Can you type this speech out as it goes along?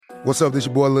What's up, this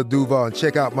your boy Lil Duval, and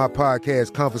check out my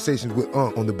podcast, Conversations with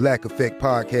Unc, on the Black Effect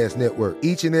Podcast Network.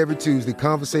 Each and every Tuesday,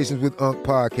 Conversations with Unc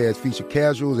podcast feature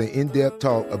casuals and in-depth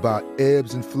talk about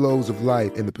ebbs and flows of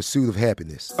life and the pursuit of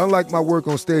happiness. Unlike my work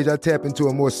on stage, I tap into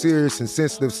a more serious and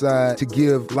sensitive side to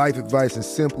give life advice and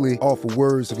simply offer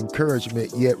words of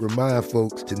encouragement, yet remind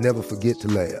folks to never forget to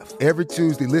laugh. Every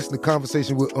Tuesday, listen to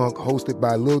Conversations with Unc, hosted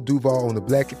by Lil Duval on the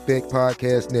Black Effect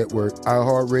Podcast Network,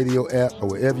 iHeartRadio app, or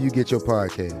wherever you get your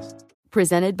podcasts.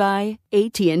 Presented by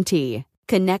AT&T.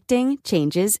 Connecting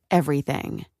changes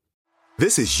everything.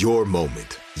 This is your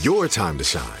moment, your time to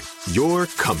shine, your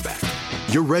comeback.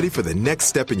 You're ready for the next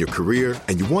step in your career,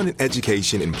 and you want an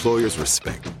education employers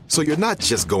respect. So you're not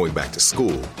just going back to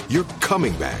school, you're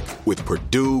coming back with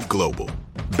Purdue Global.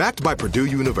 Backed by Purdue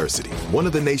University, one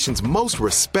of the nation's most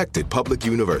respected public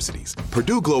universities,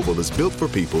 Purdue Global is built for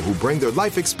people who bring their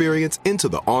life experience into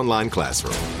the online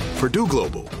classroom. Purdue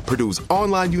Global, Purdue's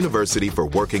online university for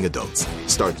working adults.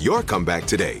 Start your comeback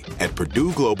today at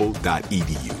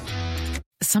purdueglobal.edu.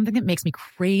 Something that makes me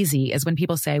crazy is when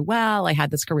people say, well, I had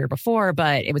this career before,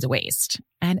 but it was a waste.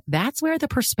 And that's where the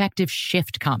perspective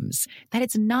shift comes, that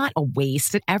it's not a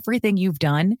waste, that everything you've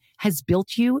done has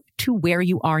built you to where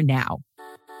you are now.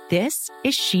 This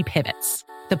is She Pivots,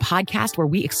 the podcast where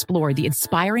we explore the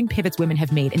inspiring pivots women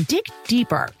have made and dig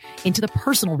deeper into the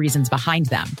personal reasons behind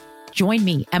them. Join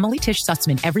me, Emily Tish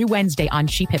Sussman, every Wednesday on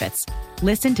She Pivots.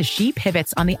 Listen to She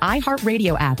Pivots on the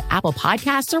iHeartRadio app, Apple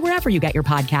Podcasts, or wherever you get your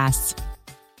podcasts.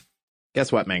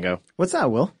 Guess what, Mango? What's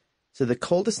that, Will? So the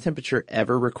coldest temperature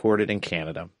ever recorded in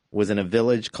Canada was in a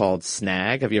village called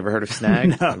Snag. Have you ever heard of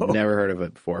Snag? No. I've never heard of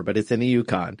it before, but it's in the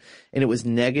Yukon. And it was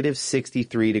negative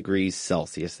 63 degrees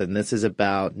Celsius. And this is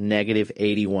about negative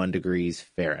 81 degrees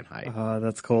Fahrenheit. Oh,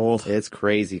 that's cold. It's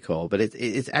crazy cold, but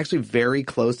it's actually very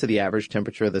close to the average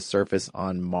temperature of the surface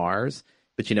on Mars.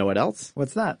 But you know what else?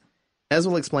 What's that? As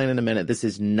we'll explain in a minute, this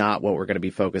is not what we're going to be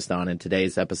focused on in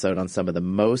today's episode on some of the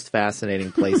most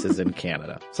fascinating places in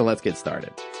Canada. So let's get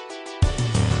started.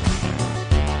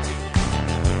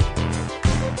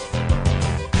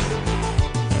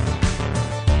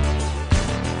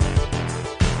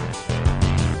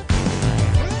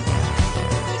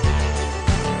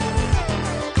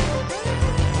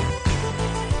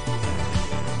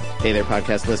 Hey there,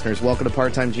 podcast listeners. Welcome to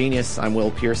Part-Time Genius. I'm Will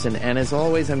Pearson, and as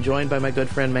always, I'm joined by my good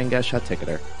friend Mangesh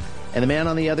Hattikudur. And the man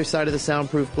on the other side of the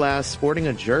soundproof glass, sporting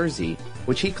a jersey,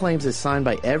 which he claims is signed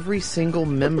by every single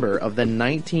member of the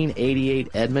 1988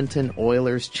 Edmonton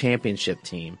Oilers championship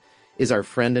team, is our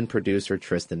friend and producer,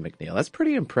 Tristan McNeil. That's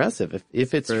pretty impressive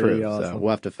if it's true. Awesome. So we'll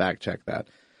have to fact check that.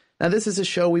 Now, this is a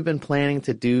show we've been planning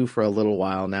to do for a little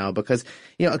while now because,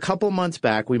 a couple months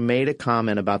back, we made a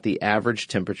comment about the average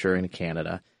temperature in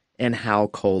Canada and how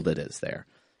cold it is there.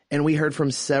 And we heard from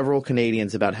several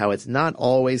Canadians about how it's not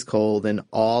always cold in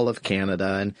all of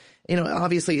Canada. And,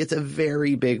 obviously it's a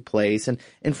very big place. And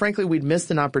frankly, we'd missed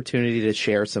an opportunity to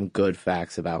share some good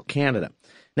facts about Canada.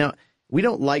 Now, we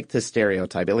don't like to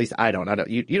stereotype. At least I don't.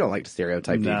 You don't like to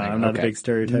stereotype. No, do you? I'm not a big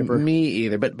stereotyper. Me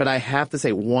either. But I have to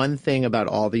say one thing about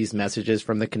all these messages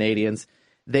from the Canadians.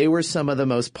 They were some of the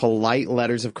most polite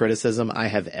letters of criticism I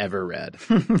have ever read.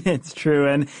 It's true.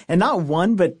 And not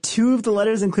one, but two of the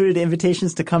letters included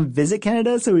invitations to come visit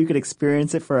Canada so we could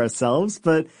experience it for ourselves.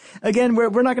 But again,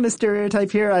 we're not going to stereotype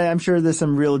here. I'm sure there's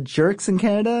some real jerks in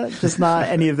Canada, just not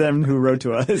any of them who wrote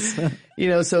to us.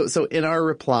 So in our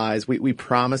replies, we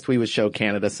promised we would show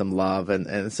Canada some love.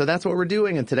 And so that's what we're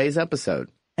doing in today's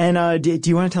episode. And do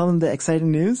you want to tell them the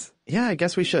exciting news? Yeah, I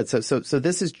guess we should. So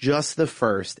this is just the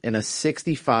first in a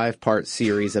 65-part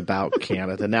series about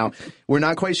Canada. Now, we're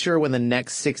not quite sure when the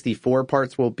next 64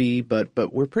 parts will be, but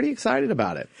we're pretty excited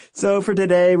about it. So for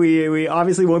today, we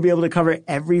obviously won't be able to cover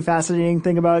every fascinating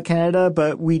thing about Canada,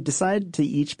 but we decided to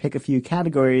each pick a few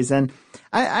categories. And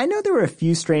I know there were a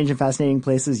few strange and fascinating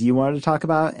places you wanted to talk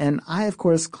about, and I, of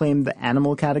course, claimed the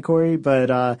animal category.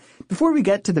 But before we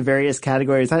get to the various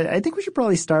categories, I think we should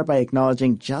probably start by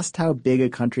acknowledging just how big a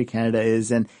country Canada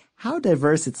is and how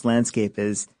diverse its landscape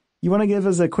is. You want to give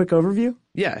us a quick overview?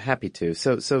 Yeah, happy to.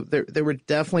 So there were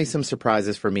definitely some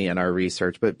surprises for me in our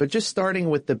research, but just starting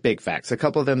with the big facts, a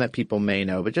couple of them that people may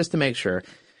know, but just to make sure.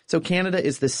 So Canada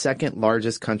is the second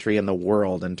largest country in the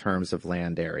world in terms of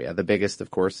land area. The biggest,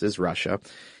 of course, is Russia.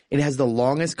 It has the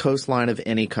longest coastline of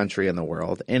any country in the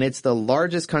world, and it's the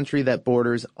largest country that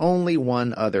borders only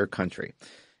one other country.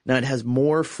 Now, it has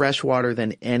more fresh water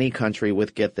than any country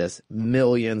with, get this,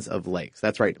 millions of lakes.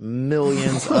 That's right,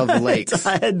 millions of lakes.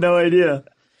 I had no idea.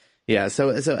 Yeah,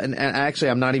 and actually,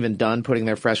 I'm not even done putting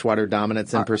their freshwater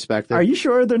dominance in perspective. Are you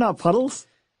sure they're not puddles?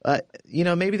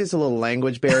 Maybe there's a little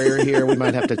language barrier here. We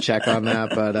might have to check on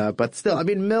that, but still, I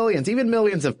mean, even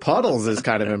millions of puddles is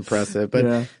kind of impressive. But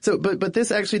yeah. But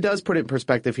this actually does put it in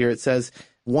perspective here. It says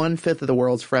 1/5 of the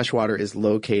world's freshwater is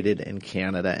located in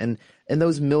Canada, and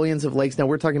those millions of lakes. Now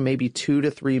we're talking maybe 2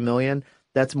 to 3 million.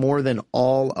 That's more than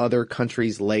all other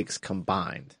countries' lakes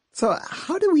combined. So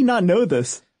how do we not know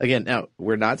this? Again, now,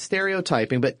 we're not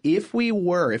stereotyping, but if we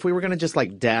were going to just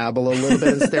like dabble a little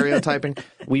bit in stereotyping,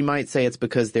 we might say it's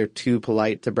because they're too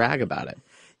polite to brag about it.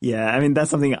 Yeah, I mean, that's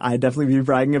something I'd definitely be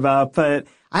bragging about, but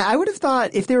I would have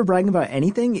thought if they were bragging about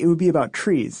anything, it would be about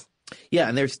trees. Yeah,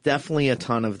 and there's definitely a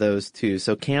ton of those too.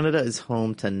 So Canada is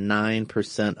home to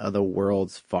 9% of the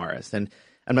world's forest. And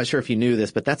I'm not sure if you knew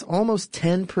this, but that's almost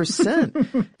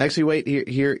 10%. Actually, wait,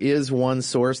 here is one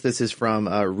source. This is from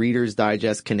Reader's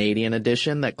Digest Canadian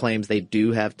edition that claims they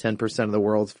do have 10% of the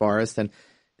world's forest. And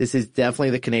this is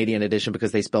definitely the Canadian edition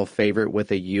because they spell favorite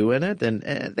with a U in it. And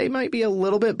they might be a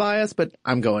little bit biased, but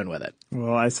I'm going with it.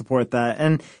 Well, I support that.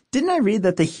 And didn't I read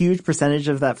that the huge percentage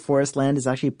of that forest land is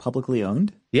actually publicly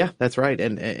owned? Yeah, that's right.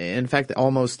 And in fact,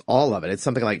 almost all of it. It's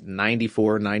something like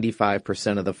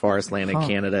 95% of the forest land in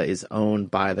Canada is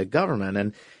owned by the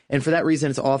government. And for that reason,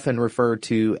 it's often referred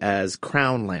to as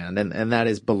crown land, and that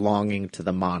is belonging to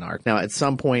the monarch. Now, at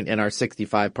some point in our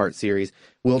 65-part series,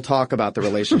 we'll talk about the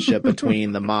relationship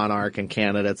between the monarch and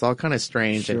Canada. It's all kind of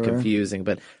strange and confusing,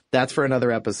 but that's for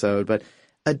another episode. But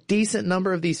a decent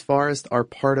number of these forests are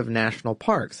part of national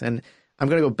parks. And I'm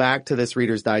going to go back to this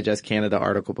Reader's Digest Canada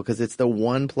article because it's the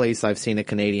one place I've seen a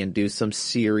Canadian do some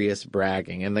serious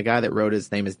bragging. And the guy that wrote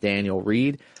his name is Daniel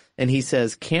Reed. And he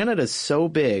says, Canada's so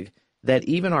big that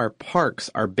even our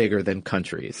parks are bigger than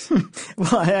countries.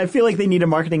 Well, I feel like they need a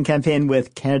marketing campaign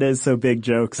with Canada's so big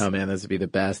jokes. Oh man, this would be the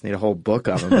best. Need a whole book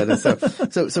of them.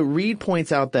 But so Reed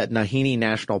points out that Nahanni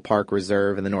National Park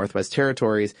Reserve in the Northwest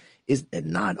Territories is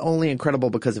not only incredible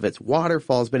because of its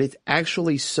waterfalls, but it's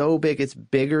actually so big. It's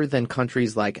bigger than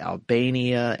countries like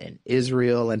Albania and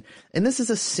Israel. And this is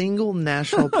a single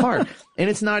national park. And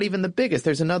it's not even the biggest.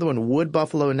 There's another one, Wood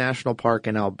Buffalo National Park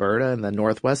in Alberta in the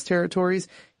Northwest Territories.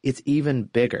 It's even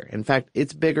bigger. In fact,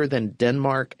 it's bigger than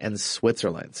Denmark and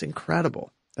Switzerland. It's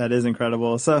incredible. That is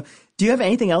incredible. So do you have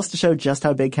anything else to show just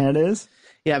how big Canada is?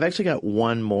 Yeah, I've actually got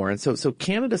one more. And so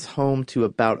Canada's home to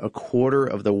about 1/4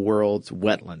 of the world's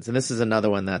wetlands. And this is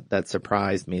another one that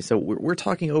surprised me. So we're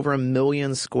talking over 1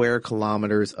 million square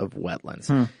kilometers of wetlands.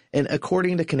 And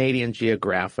according to Canadian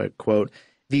Geographic, quote,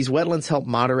 these wetlands help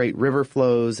moderate river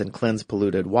flows and cleanse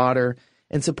polluted water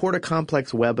and support a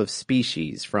complex web of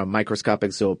species from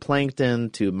microscopic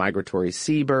zooplankton to migratory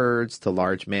seabirds to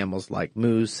large mammals like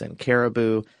moose and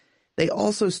caribou. They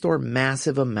also store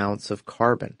massive amounts of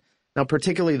carbon. Now,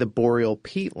 particularly the boreal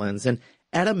peatlands, and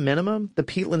at a minimum, the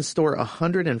peatlands store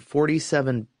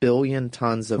 147 billion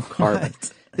tons of carbon.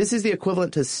 This is the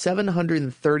equivalent to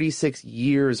 736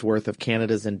 years worth of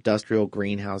Canada's industrial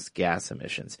greenhouse gas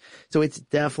emissions. So it's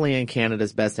definitely in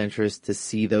Canada's best interest to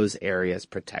see those areas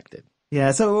protected.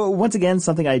 Yeah, so once again,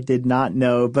 something I did not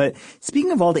know. But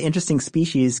speaking of all the interesting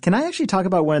species, can I actually talk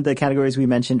about one of the categories we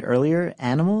mentioned earlier,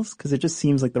 animals? Because it just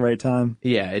seems like the right time.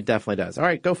 Yeah, it definitely does. All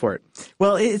right, go for it.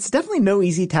 Well, it's definitely no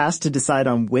easy task to decide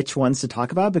on which ones to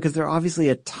talk about because there are obviously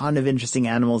a ton of interesting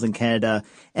animals in Canada.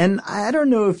 And I don't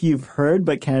know if you've heard,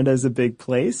 but Canada is a big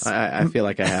place. I feel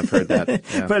like I have heard that.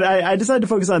 Yeah. But I decided to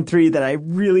focus on 3 that I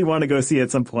really want to go see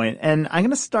at some point. And I'm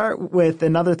going to start with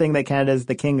another thing that Canada is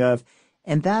the king of.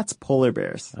 And that's polar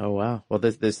bears. Oh, wow. Well,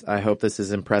 this I hope this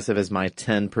is impressive as my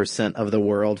 10% of the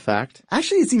world fact.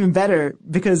 Actually, it's even better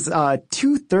because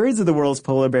 2/3 of the world's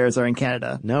polar bears are in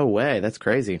Canada. No way. That's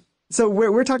crazy. So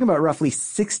we're talking about roughly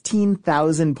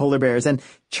 16,000 polar bears. And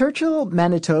Churchill,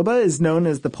 Manitoba is known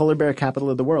as the polar bear capital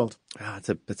of the world. Oh,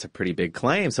 it's a pretty big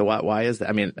claim. So why is that?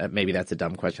 I mean, maybe that's a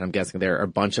dumb question. I'm guessing there are a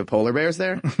bunch of polar bears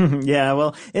there. Yeah,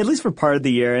 well, at least for part of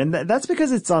the year. And that's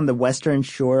because it's on the western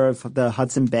shore of the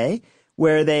Hudson Bay,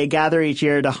 where they gather each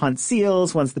year to hunt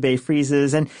seals once the bay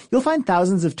freezes. And you'll find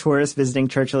thousands of tourists visiting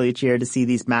Churchill each year to see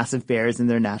these massive bears in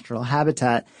their natural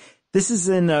habitat. This is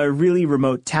in a really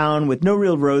remote town with no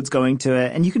real roads going to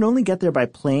it, and you can only get there by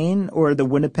plane or the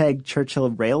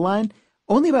Winnipeg-Churchill rail line.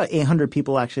 Only about 800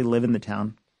 people actually live in the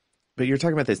town. But you're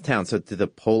talking about this town, so do the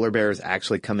polar bears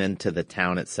actually come into the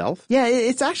town itself? Yeah,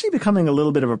 it's actually becoming a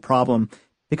little bit of a problem.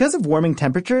 Because of warming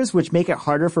temperatures, which make it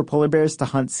harder for polar bears to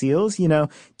hunt seals, due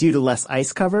to less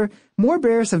ice cover, more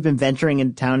bears have been venturing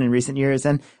into town in recent years,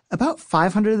 and about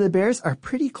 500 of the bears are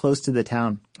pretty close to the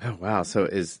town. Oh, wow. So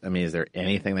is there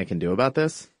anything they can do about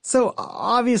this? So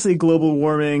obviously global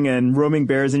warming and roaming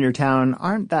bears in your town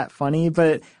aren't that funny,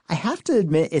 but I have to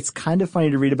admit it's kind of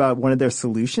funny to read about one of their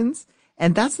solutions.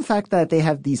 And that's the fact that they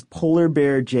have these polar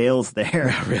bear jails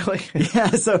there. Really? Yeah,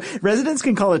 so residents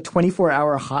can call a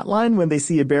 24-hour hotline when they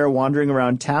see a bear wandering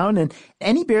around town, and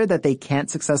any bear that they can't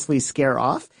successfully scare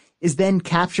off is then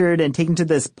captured and taken to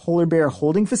this polar bear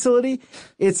holding facility.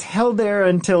 It's held there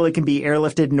until it can be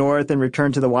airlifted north and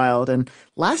returned to the wild. And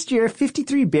last year,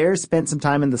 53 bears spent some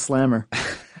time in the slammer.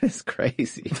 It's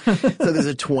crazy. So there's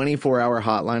a 24-hour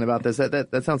hotline about this.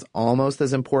 That sounds almost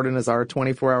as important as our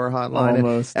 24-hour hotline.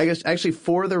 Almost. And I guess, actually,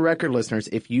 for the record, listeners,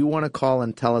 if you want to call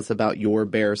and tell us about your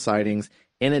bear sightings,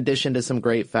 in addition to some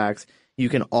great facts, you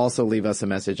can also leave us a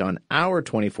message on our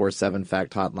 24/7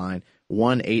 fact hotline,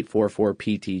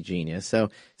 1-844-PT-GENIUS. So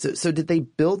did they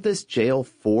build this jail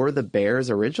for the bears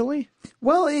originally?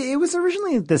 Well, it was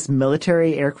originally this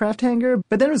military aircraft hangar,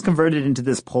 but then it was converted into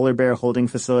this polar bear holding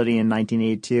facility in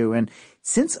 1982. And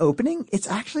since opening, it's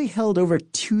actually held over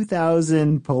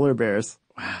 2,000 polar bears.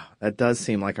 Wow, that does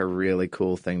seem like a really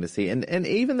cool thing to see. And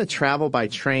even the travel by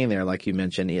train there, like you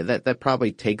mentioned, that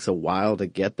probably takes a while to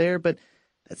get there, but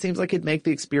that seems like it'd make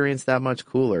the experience that much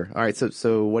cooler. All right,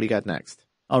 so what do you got next?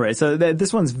 All right, so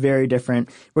this one's very different.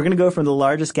 We're going to go from the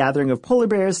largest gathering of polar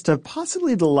bears to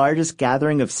possibly the largest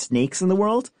gathering of snakes in the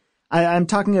world. I'm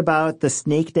talking about the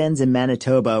snake dens in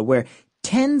Manitoba, where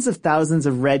tens of thousands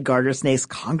of red garter snakes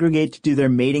congregate to do their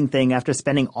mating thing after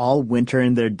spending all winter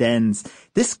in their dens.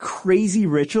 This crazy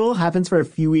ritual happens for a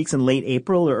few weeks in late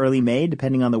April or early May,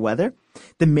 depending on the weather.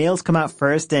 The males come out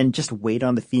first and just wait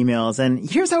on the females. And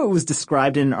here's how it was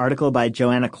described in an article by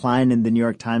Joanna Klein in the New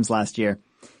York Times last year.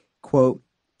 Quote,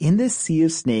 "In this sea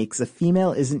of snakes, a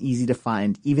female isn't easy to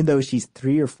find, even though she's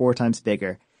 3 or 4 times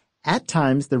bigger. At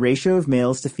times, the ratio of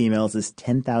males to females is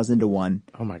 10,000 to 1.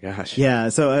 Oh my gosh. Yeah,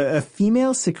 so a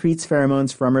female secretes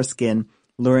pheromones from her skin,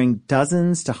 luring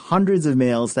dozens to hundreds of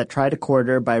males that try to court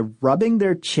her by rubbing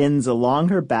their chins along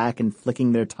her back and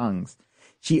flicking their tongues.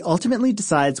 She ultimately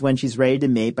decides when she's ready to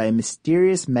mate by a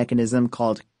mysterious mechanism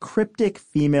called cryptic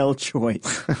female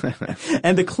choice.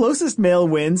 And the closest male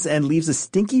wins and leaves a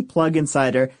stinky plug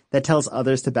inside her that tells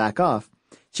others to back off.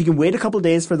 She can wait a couple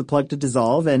days for the plug to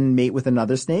dissolve and mate with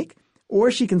another snake,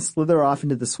 or she can slither off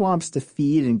into the swamps to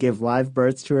feed and give live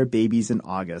births to her babies in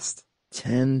August.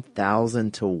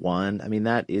 10,000 to 1. I mean,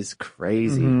 that is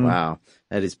crazy. Mm-hmm. Wow.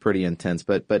 That is pretty intense.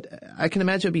 But I can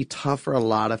imagine it'd be tough for a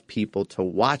lot of people to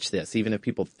watch this, even if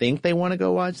people think they want to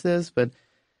go watch this. But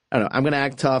I don't know. I'm going to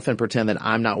act tough and pretend that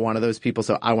I'm not one of those people,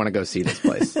 so I want to go see this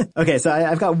place. Okay, so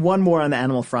I've got one more on the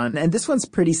animal front, and this one's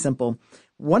pretty simple.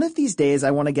 One of these days,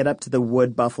 I want to get up to the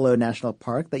Wood Buffalo National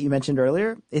Park that you mentioned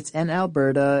earlier. It's in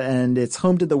Alberta, and it's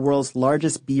home to the world's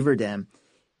largest beaver dam,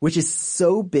 which is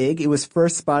so big it was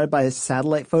first spotted by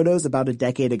satellite photos about a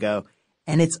decade ago.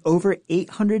 And it's over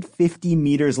 850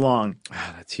 meters long.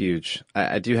 Oh, that's huge.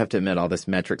 I do have to admit, all this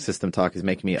metric system talk is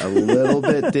making me a little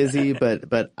bit dizzy,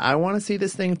 but I want to see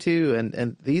this thing too.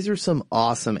 And these are some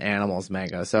awesome animals,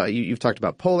 Mega. So you've talked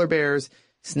about polar bears,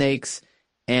 snakes,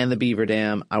 and the beaver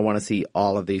dam. I want to see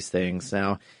all of these things.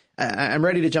 Now, I'm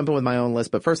ready to jump in with my own list,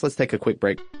 but first let's take a quick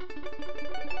break.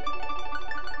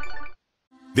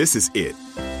 This is it.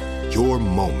 Your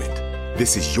moment.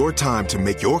 This is your time to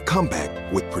make your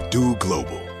comeback with Purdue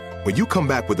Global. When you come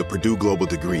back with a Purdue Global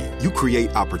degree, you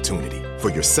create opportunity for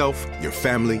yourself, your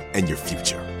family, and your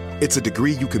future. It's a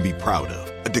degree you can be proud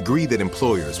of, a degree that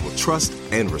employers will trust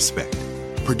and respect.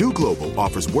 Purdue Global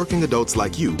offers working adults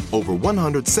like you over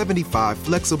 175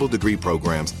 flexible degree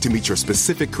programs to meet your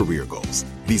specific career goals.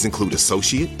 These include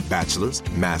associate, bachelor's,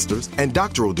 master's, and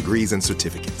doctoral degrees and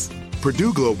certificates.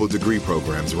 Purdue Global degree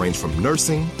programs range from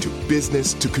nursing to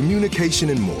business to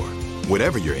communication and more.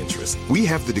 Whatever your interest, we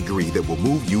have the degree that will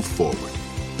move you forward.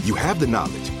 You have the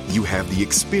knowledge, you have the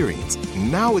experience.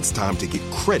 Now it's time to get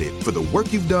credit for the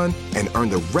work you've done and earn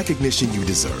the recognition you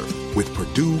deserve with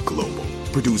Purdue Global,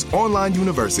 Purdue's online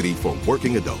university for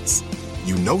working adults.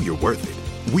 You know you're worth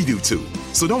it. We do too.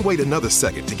 So don't wait another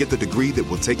second to get the degree that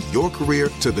will take your career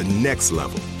to the next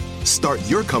level. Start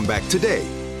your comeback today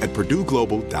at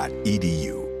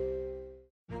purdueglobal.edu.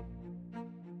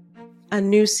 A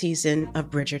new season of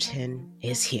Bridgerton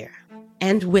is here.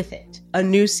 And with it, a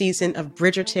new season of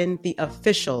Bridgerton, the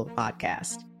official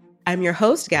podcast. I'm your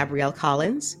host, Gabrielle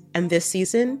Collins, and this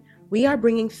season, we are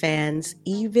bringing fans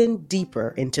even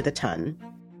deeper into the ton.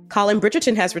 Colin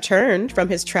Bridgerton has returned from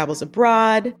his travels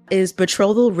abroad. Is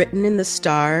betrothal written in the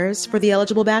stars for the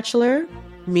eligible bachelor?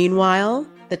 Meanwhile,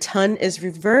 the ton is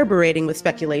reverberating with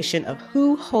speculation of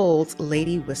who holds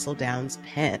Lady Whistledown's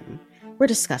pen. We're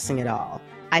discussing it all.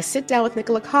 I sit down with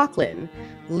Nicola Coughlan,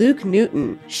 Luke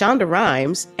Newton, Shonda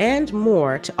Rhimes, and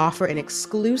more to offer an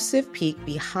exclusive peek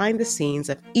behind the scenes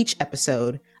of each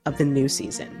episode of the new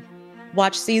season.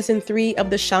 Watch season 3 of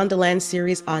the Shondaland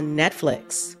series on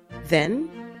Netflix. Then,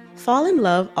 fall in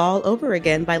love all over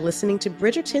again by listening to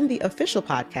Bridgerton, the official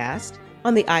podcast,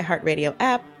 on the iHeartRadio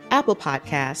app, Apple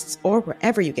Podcasts, or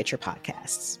wherever you get your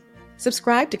podcasts.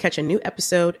 Subscribe to catch a new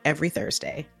episode every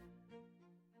Thursday.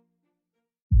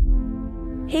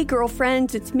 Hey,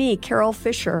 girlfriends, it's me, Carol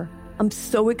Fisher. I'm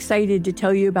so excited to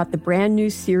tell you about the brand new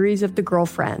series of The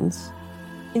Girlfriends.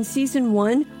 In season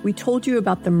 1, we told you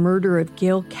about the murder of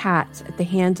Gail Katz at the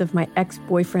hands of my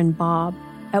ex-boyfriend, Bob.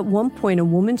 At one point, a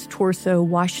woman's torso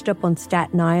washed up on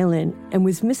Staten Island and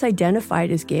was misidentified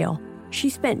as Gail. She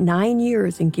spent 9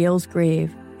 years in Gail's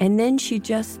grave, and then she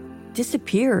just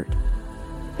disappeared.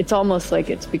 It's almost like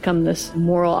it's become this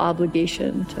moral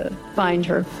obligation to find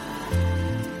her.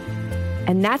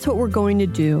 And that's what we're going to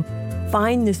do.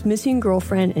 Find this missing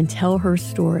girlfriend and tell her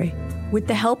story. With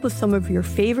the help of some of your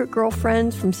favorite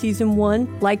girlfriends from season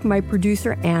 1, like my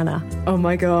producer, Anna. Oh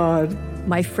my God.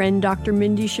 My friend, Dr.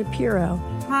 Mindy Shapiro.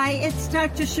 Hi, it's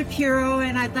Dr. Shapiro,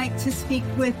 and I'd like to speak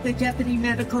with the Deputy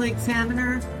Medical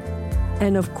Examiner.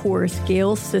 And of course,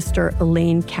 Gail's sister,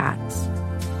 Elaine Katz.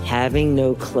 Having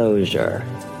no closure,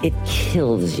 it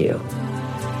kills you.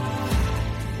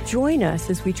 Join us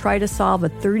as we try to solve a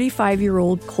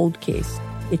 35-year-old cold case.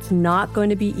 It's not going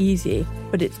to be easy,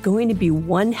 but it's going to be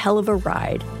one hell of a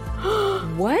ride.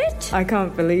 What? I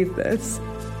can't believe this.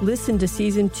 Listen to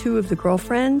season 2 of The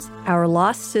Girlfriends, Our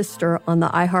Lost Sister on the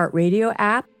iHeartRadio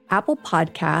app, Apple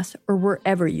Podcasts, or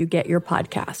wherever you get your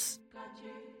podcasts.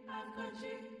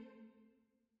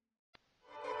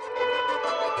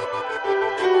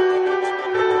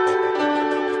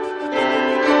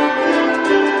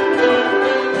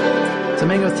 So,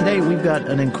 Mango, today we've got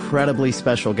an incredibly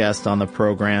special guest on the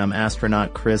program,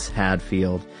 astronaut Chris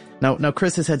Hadfield. Now,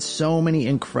 Chris has had so many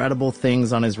incredible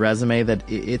things on his resume that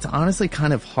it's honestly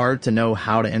kind of hard to know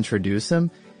how to introduce him.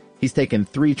 He's taken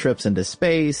 3 trips into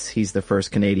space. He's the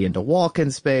first Canadian to walk in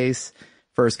space,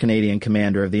 first Canadian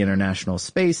commander of the International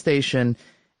Space Station.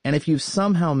 And if you've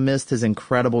somehow missed his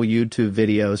incredible YouTube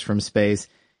videos from space,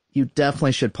 you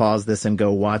definitely should pause this and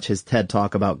go watch his TED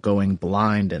Talk about going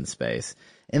blind in space.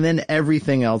 And then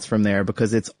everything else from there,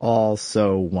 because it's all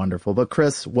so wonderful. But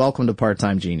Chris, welcome to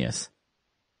Part-Time Genius.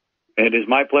 It is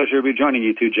my pleasure to be joining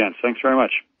you two gents. Thanks very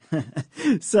much.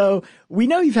 So we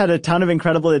know you've had a ton of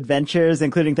incredible adventures,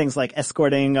 including things like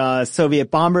escorting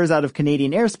Soviet bombers out of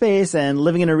Canadian airspace and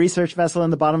living in a research vessel in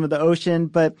the bottom of the ocean.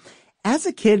 But as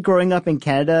a kid growing up in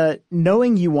Canada,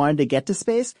 knowing you wanted to get to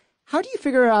space, how do you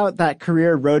figure out that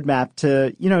career roadmap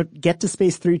to, get to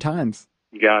space 3 times?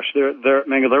 Gosh,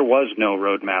 Mango, there was no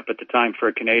roadmap at the time for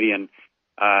a Canadian.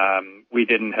 We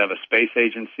didn't have a space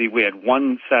agency. We had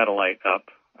one satellite up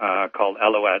called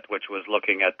Alouette, which was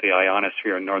looking at the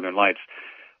ionosphere and northern lights.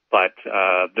 But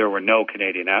there were no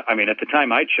Canadian. At the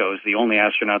time I chose, the only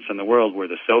astronauts in the world were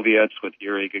the Soviets with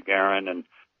Yuri Gagarin and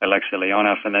Alexei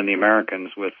Leonov, and then the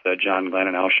Americans with John Glenn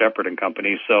and Al Shepard and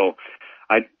company. So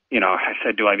I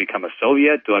said, do I become a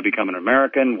Soviet? Do I become an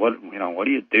American? What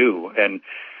do you do? And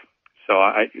so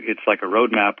it's like a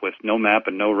roadmap with no map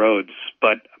and no roads.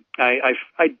 But I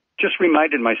just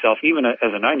reminded myself, even as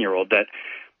a 9-year-old, that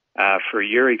for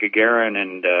Yuri Gagarin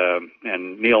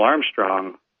and Neil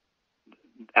Armstrong,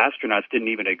 astronauts didn't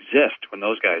even exist when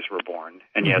those guys were born,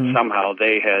 and yet somehow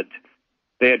they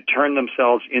had turned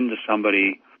themselves into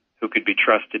somebody who could be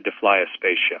trusted to fly a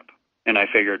spaceship. And I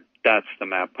figured that's the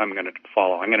map I'm going to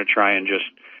follow. I'm going to try and just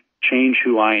change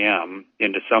who I am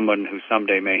into someone who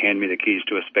someday may hand me the keys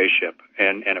to a spaceship.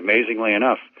 And amazingly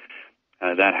enough,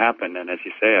 that happened. And as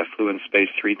you say, I flew in space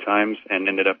 3 times and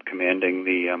ended up commanding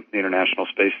the International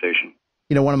Space Station.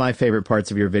 One of my favorite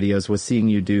parts of your videos was seeing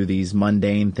you do these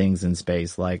mundane things in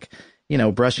space, like,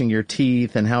 brushing your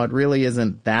teeth, and how it really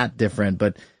isn't that different,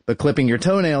 but clipping your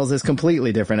toenails is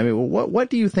completely different. What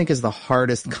do you think is the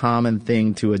hardest common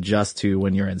thing to adjust to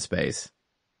when you're in space?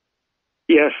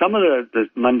 Yeah, some of the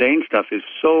mundane stuff is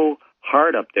so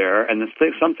hard up there, and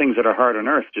some things that are hard on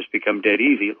Earth just become dead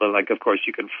easy. Like, of course,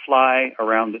 you can fly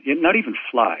around, not even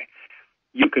fly.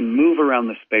 You can move around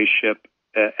the spaceship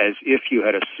as if you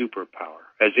had a superpower,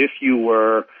 as if you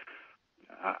were,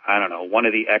 one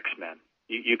of the X-Men.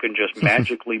 You can just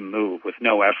magically move with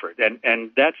no effort,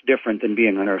 and that's different than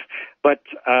being on Earth. But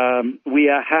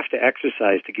we have to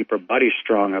exercise to keep our bodies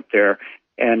strong up there.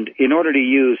 And in order to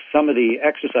use some of the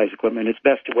exercise equipment, it's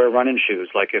best to wear running shoes.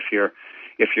 Like if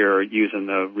you're using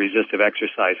the resistive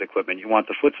exercise equipment, you want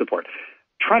the foot support.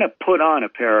 Trying to put on a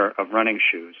pair of running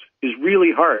shoes is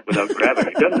really hard without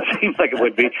gravity. It doesn't seem like it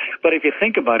would be. But if you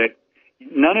think about it,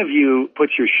 none of you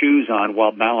put your shoes on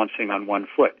while balancing on one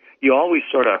foot. You always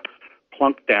sort of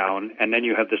plunk down, and then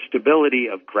you have the stability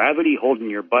of gravity holding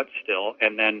your butt still,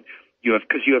 and then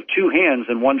because you have two hands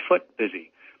and one foot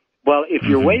busy. Well, if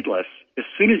you're weightless, as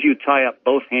soon as you tie up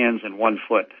both hands and one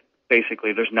foot,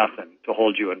 basically there's nothing to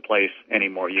hold you in place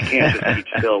anymore. You can't just keep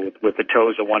still with the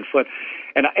toes of one foot.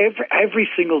 And every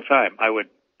single time I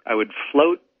would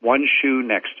float one shoe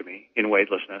next to me in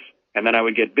weightlessness, and then I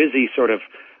would get busy sort of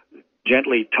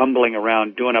gently tumbling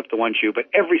around doing up the one shoe. But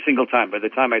every single time, by the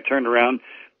time I turned around,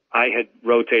 I had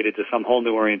rotated to some whole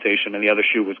new orientation, and the other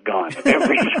shoe was gone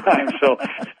every time. So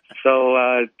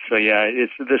yeah,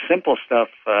 it's the simple stuff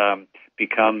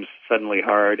becomes suddenly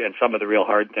hard, and some of the real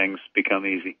hard things become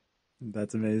easy.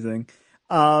 That's amazing.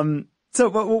 So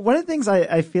one of the things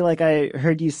I feel like I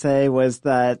heard you say was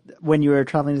that when you were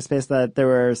traveling to space that there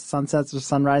were sunsets or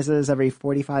sunrises every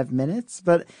 45 minutes.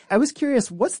 But I was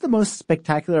curious, what's the most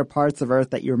spectacular parts of Earth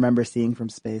that you remember seeing from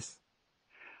space?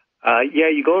 Yeah,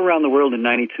 you go around the world in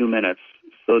 92 minutes.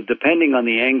 So depending on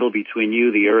the angle between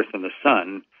you, the Earth, and the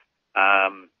sun,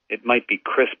 it might be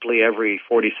crisply every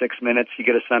 46 minutes you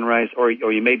get a sunrise, or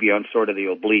you may be on sort of the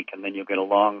oblique, and then you'll get a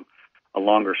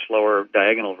longer, slower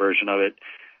diagonal version of it.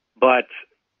 But,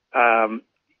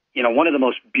 one of the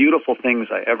most beautiful things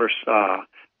I ever saw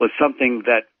was something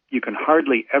that you can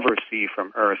hardly ever see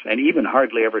from Earth, and even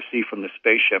hardly ever see from the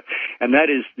spaceship, and that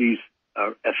is these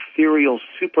ethereal,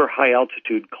 super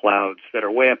high-altitude clouds that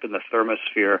are way up in the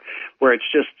thermosphere, where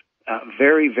it's just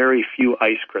very, very few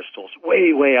ice crystals,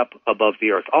 way, way up above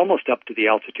the Earth, almost up to the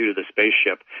altitude of the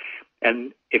spaceship.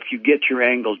 And if you get your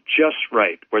angle just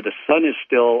right, where the sun is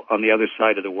still on the other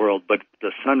side of the world, but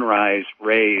the sunrise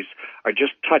rays are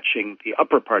just touching the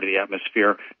upper part of the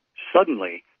atmosphere,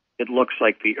 suddenly it looks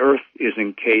like the Earth is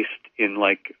encased in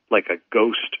like a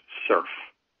ghost surf.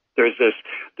 There's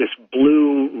this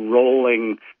blue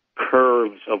rolling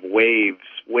curves of waves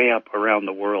way up around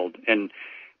the world, and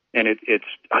it's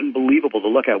unbelievable to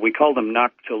look at. We call them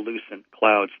noctilucent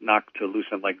clouds,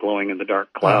 noctilucent like glowing in the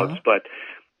dark clouds, but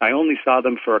I only saw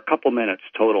them for a couple minutes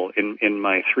total in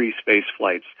my 3 space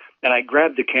flights. And I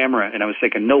grabbed the camera and I was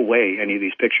thinking, no way any of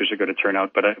these pictures are going to turn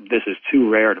out, but this is too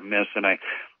rare to miss. And I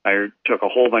took a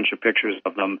whole bunch of pictures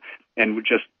of them and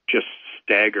just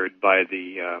staggered by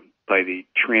the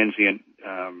transient,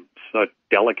 so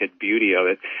delicate beauty of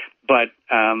it. But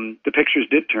the pictures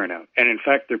did turn out. And in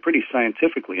fact, they're pretty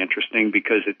scientifically interesting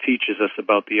because it teaches us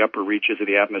about the upper reaches of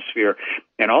the atmosphere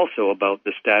and also about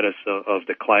the status of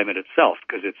the climate itself,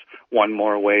 because it's one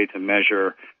more way to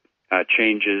measure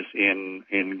changes in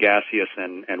gaseous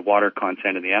and water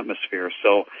content in the atmosphere.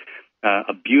 So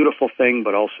a beautiful thing,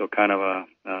 but also kind of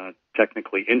a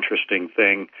technically interesting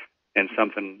thing, and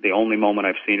something, the only moment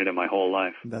I've seen it in my whole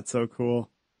life. That's so cool.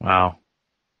 Wow.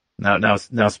 Now,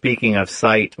 speaking of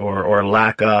sight or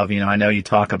lack of, I know you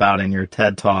talk about in your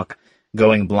TED Talk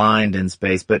going blind in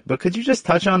space, but could you just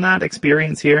touch on that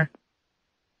experience here?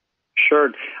 Sure.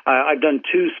 I've done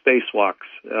 2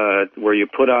 spacewalks where you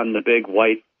put on the big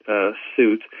white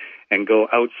suit and go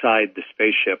outside the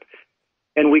spaceship.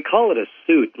 And we call it a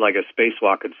suit, like a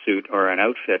spacewalking suit or an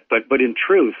outfit, but in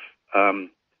truth,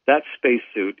 that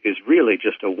spacesuit is really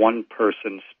just a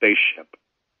one-person spaceship,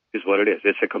 is what it is.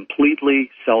 It's a completely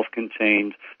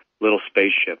self-contained little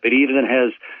spaceship. It even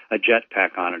has a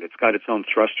jetpack on it. It's got its own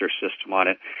thruster system on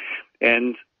it.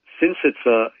 And since it's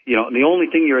the only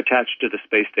thing you're attached to the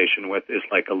space station with is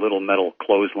like a little metal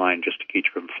clothesline just to keep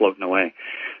you from floating away.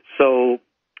 So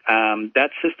that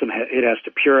system, it has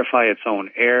to purify its own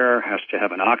air, has to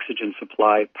have an oxygen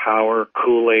supply, power,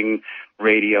 cooling,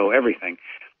 radio, everything.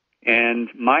 And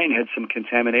mine had some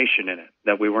contamination in it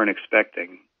that we weren't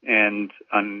expecting. And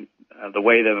the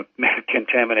way the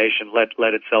contamination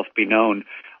let itself be known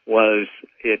was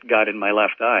it got in my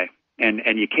left eye.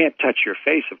 And you can't touch your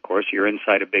face, of course. You're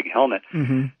inside a big helmet.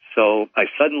 Mm-hmm. So I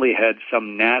suddenly had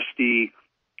some nasty,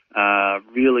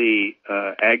 really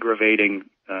aggravating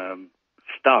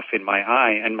stuff in my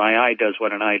eye. And my eye does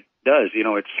what an eye does.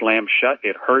 It slammed shut,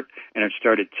 it hurt, and it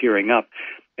started tearing up.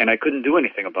 And I couldn't do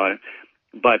anything about it.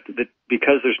 But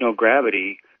because there's no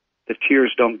gravity, the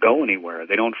tears don't go anywhere.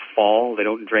 They don't fall. They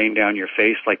don't drain down your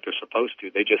face like they're supposed to.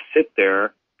 They just sit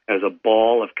there as a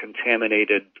ball of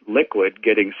contaminated liquid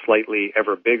getting slightly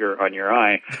ever bigger on your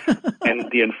eye.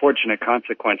 And the unfortunate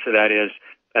consequence of that is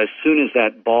as soon as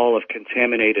that ball of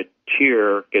contaminated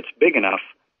tear gets big enough,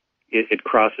 it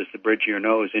crosses the bridge of your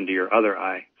nose into your other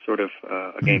eye, sort of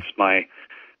against my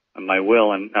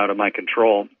will and out of my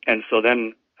control. And so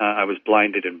then I was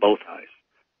blinded in both eyes.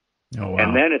 Oh, wow.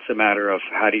 And then it's a matter of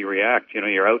how do you react?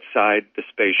 You're outside the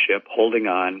spaceship holding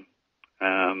on,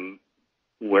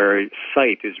 where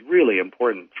sight is really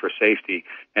important for safety,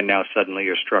 and now suddenly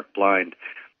you're struck blind.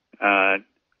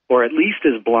 or at least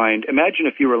as blind. Imagine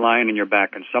if you were lying on your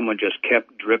back and someone just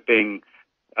kept dripping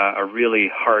a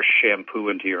really harsh shampoo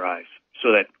into your eyes,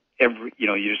 so that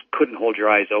you just couldn't hold your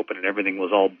eyes open and everything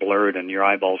was all blurred and your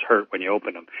eyeballs hurt when you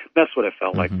opened them. That's what it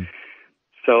felt like.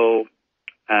 So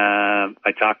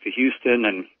I talked to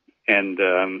Houston, and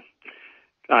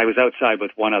I was outside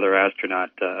with one other astronaut,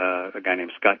 a guy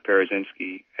named Scott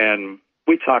Parazynski, and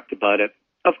we talked about it.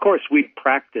 Of course, we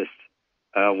practiced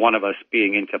one of us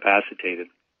being incapacitated.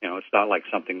 It's not like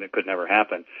something that could never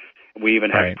happen. We even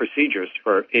have procedures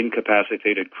for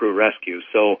incapacitated crew rescue.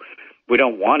 So we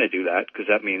don't want to do that because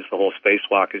that means the whole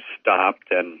spacewalk is stopped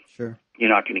and you're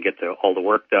not going to get all the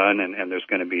work done, and there's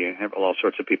going to be all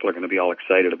sorts of people are going to be all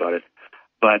excited about it.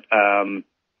 But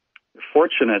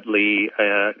fortunately,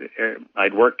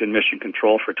 I'd worked in mission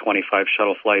control for 25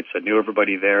 shuttle flights. I knew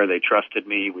everybody there. They trusted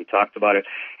me. We talked about it.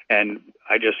 And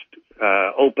I just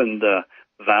opened the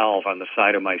valve on the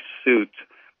side of my suit,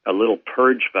 a little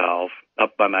purge valve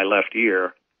up by my left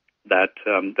ear that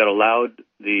allowed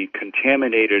the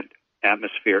contaminated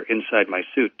atmosphere inside my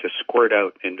suit to squirt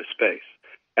out into space.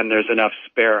 And there's enough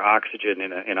spare oxygen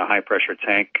in a high-pressure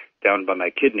tank down by my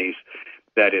kidneys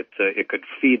that it could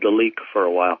feed the leak for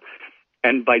a while.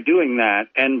 And by doing that,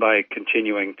 and by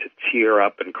continuing to tear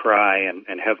up and cry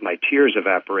and have my tears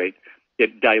evaporate,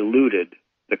 it diluted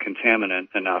the contaminant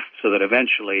enough so that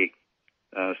eventually,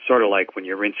 sort of like when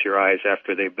you rinse your eyes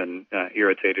after they've been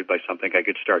irritated by something, I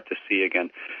could start to see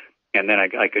again. And then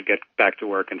I could get back to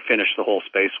work and finish the whole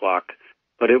spacewalk.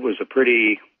 But it was a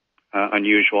pretty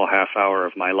unusual half hour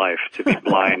of my life to be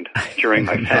blind during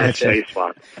my first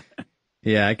spacewalk.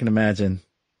 Yeah, I can imagine.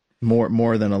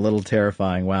 More than a little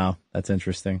terrifying. Wow, that's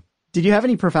interesting. Did you have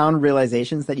any profound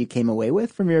realizations that you came away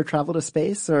with from your travel to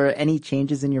space, or any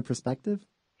changes in your perspective?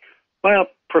 Well,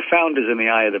 profound is in the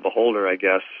eye of the beholder, I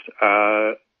guess.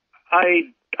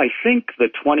 I think the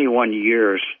 21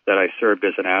 years that I served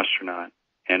as an astronaut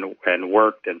and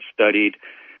worked and studied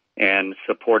and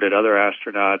supported other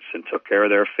astronauts and took care of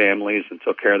their families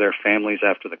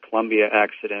after the Columbia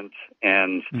accident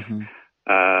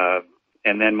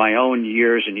and then my own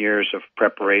years and years of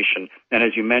preparation. And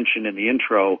as you mentioned in the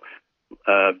intro,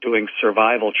 doing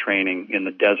survival training in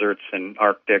the deserts and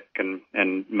Arctic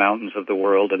and mountains of the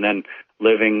world, and then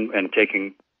living and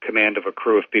taking command of a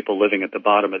crew of people living at the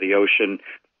bottom of the ocean.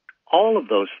 All of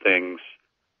those things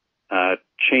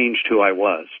changed who I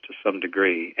was to some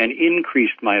degree and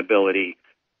increased my ability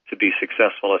to be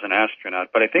successful as an astronaut.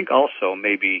 But I think also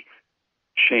maybe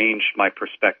changed my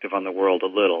perspective on the world a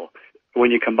little. When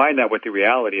you combine that with the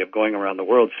reality of going around the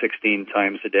world 16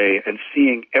 times a day and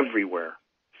seeing everywhere,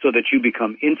 so that you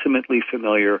become intimately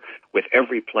familiar with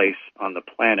every place on the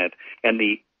planet and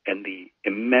the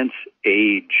immense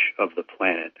age of the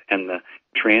planet and the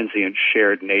transient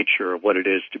shared nature of what it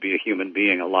is to be a human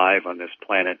being alive on this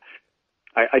planet,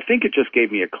 I think it just gave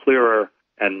me a clearer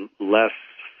and less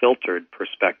filtered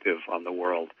perspective on the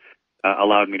world,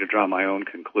 allowed me to draw my own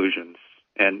conclusions.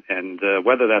 And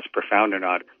whether that's profound or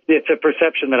not, it's a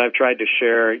perception that I've tried to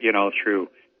share, through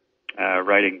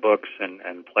writing books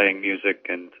and playing music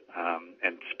and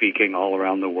speaking all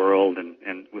around the world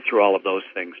and through all of those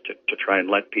things to try and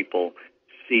let people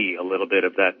see a little bit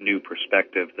of that new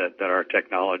perspective that our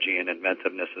technology and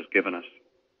inventiveness has given us.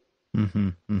 Mm-hmm,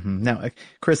 mm-hmm. Now,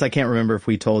 Chris, I can't remember if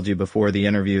we told you before the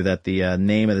interview that the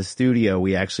name of the studio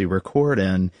we actually record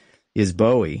in is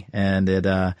Bowie, and it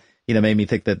made me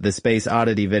think that the Space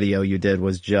Oddity video you did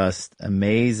was just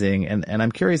amazing. And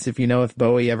I'm curious if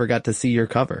Bowie ever got to see your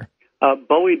cover.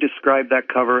 Bowie described that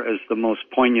cover as the most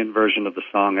poignant version of the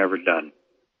song ever done.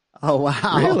 Oh,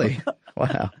 wow. Really?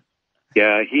 Wow.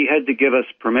 Yeah, he had to give us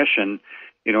permission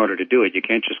in order to do it. You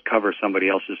can't just cover somebody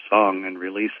else's song and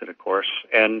release it, of course.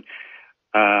 And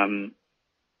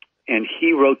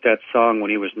he wrote that song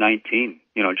when he was 19,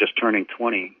 just turning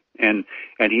 20. And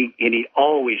he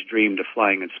always dreamed of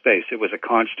flying in space. It was a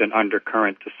constant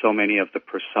undercurrent to so many of the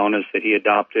personas that he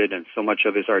adopted and so much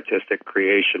of his artistic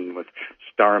creation with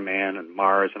Starman and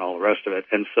Mars and all the rest of it.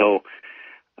 And so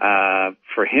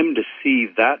for him to see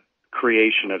that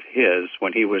creation of his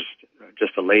when he was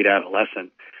just a late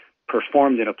adolescent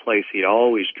performed in a place he'd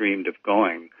always dreamed of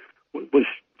going was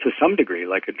to some degree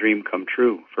like a dream come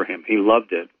true for him. He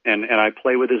loved it. And I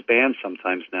play with his band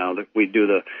sometimes now. That we do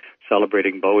the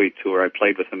Celebrating Bowie tour. I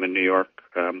played with them in New York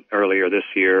earlier this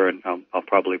year, and I'll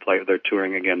probably play. They're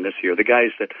touring again this year. The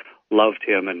guys that loved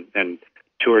him and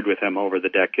toured with him over the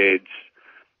decades.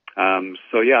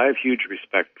 So yeah, I have huge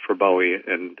respect for Bowie,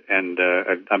 and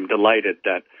I'm delighted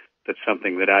that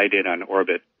something that I did on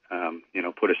orbit,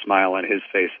 put a smile on his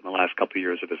face in the last couple of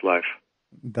years of his life.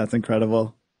 That's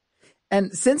incredible.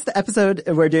 And since the episode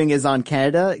we're doing is on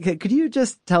Canada, could you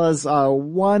just tell us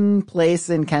one place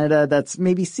in Canada that's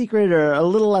maybe secret or a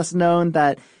little less known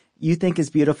that you think is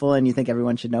beautiful and you think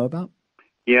everyone should know about?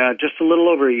 Yeah, just a little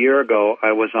over a year ago,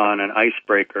 I was on an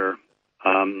icebreaker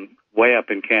way up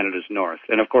in Canada's north.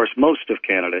 And, of course, most of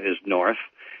Canada is north,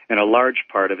 and a large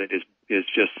part of it is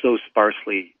just so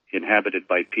sparsely inhabited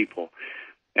by people.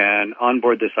 And on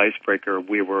board this icebreaker,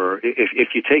 we were, if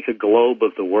you take a globe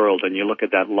of the world and you look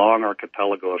at that long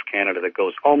archipelago of Canada that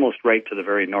goes almost right to the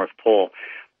very North Pole,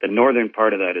 the northern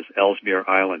part of that is Ellesmere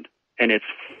Island. And it's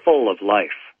full of life,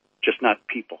 just not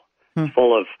people.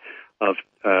 Full of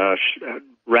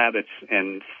rabbits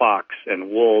and fox and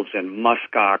wolves and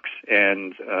muskox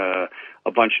and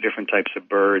a bunch of different types of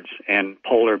birds and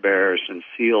polar bears and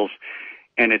seals.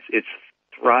 And it's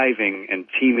thriving and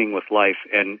teeming with life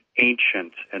and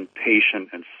ancient and patient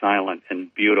and silent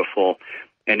and beautiful.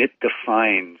 And it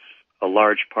defines a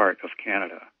large part of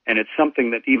Canada. And it's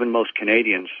something that even most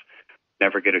Canadians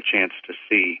never get a chance to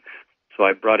see. So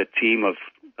I brought a team of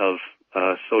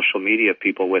social media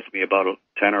people with me, about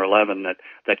 10 or 11,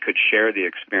 that could share the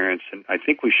experience. And I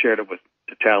think we shared it with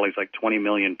the tallies like 20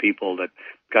 million people that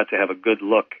got to have a good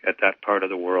look at that part of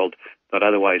the world that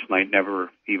otherwise might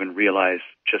never even realize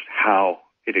just how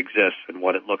it exists and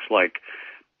what it looks like.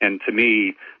 And to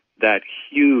me, that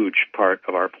huge part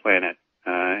of our planet,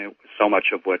 so much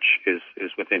of which is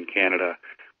within Canada,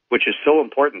 which is so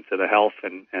important to the health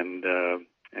and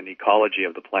ecology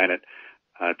of the planet,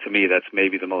 to me, that's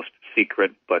maybe the most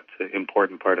secret but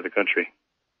important part of the country.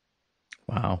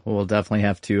 Wow. Well, we'll definitely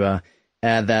have to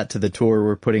add that to the tour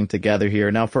we're putting together here.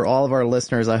 Now, for all of our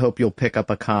listeners, I hope you'll pick up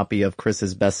a copy of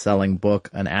Chris's best-selling book,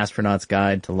 An Astronaut's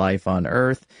Guide to Life on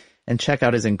Earth, and check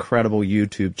out his incredible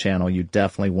YouTube channel. You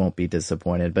definitely won't be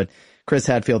disappointed. But Chris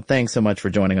Hadfield, thanks so much for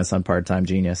joining us on Part-Time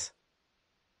Genius.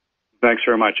 Thanks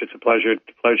very much. It's a pleasure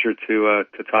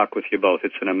to talk with you both.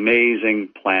 It's an amazing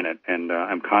planet, and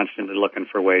I'm constantly looking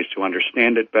for ways to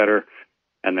understand it better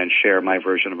and then share my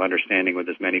version of understanding with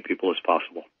as many people as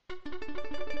possible.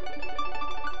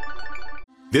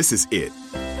 This is it.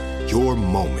 Your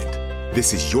moment.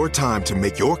 This is your time to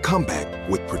make your comeback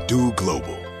with Purdue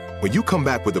Global. When you come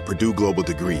back with a Purdue Global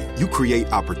degree, you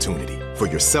create opportunity for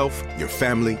yourself, your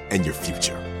family, and your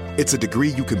future. It's a degree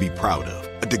you can be proud of,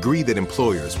 a degree that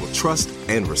employers will trust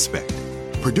and respect.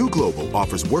 Purdue Global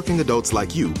offers working adults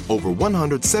like you over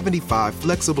 175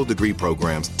 flexible degree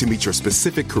programs to meet your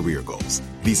specific career goals.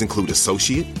 These include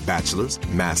associate, bachelor's,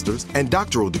 master's, and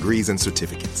doctoral degrees and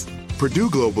certificates. Purdue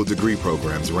Global degree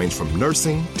programs range from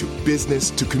nursing to business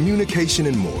to communication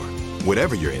and more.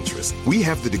 Whatever your interest, we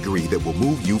have the degree that will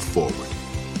move you forward.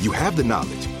 You have the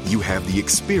knowledge, you have the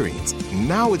experience.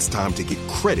 Now it's time to get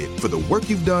credit for the work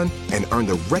you've done and earn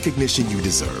the recognition you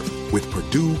deserve with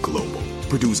Purdue Global,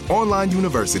 Purdue's online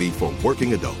university for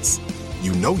working adults.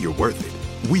 You know you're worth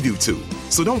it. We do too.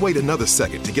 So don't wait another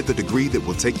second to get the degree that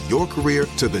will take your career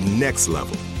to the next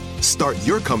level. Start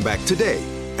your comeback today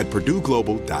at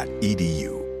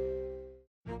purdueglobal.edu.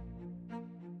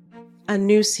 A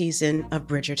new season of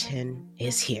Bridgerton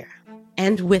is here.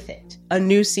 And with it, a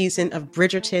new season of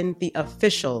Bridgerton, the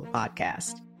official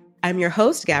podcast. I'm your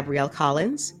host, Gabrielle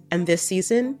Collins, and this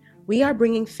season, we are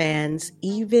bringing fans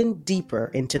even deeper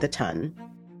into the ton.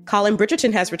 Colin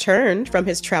Bridgerton has returned from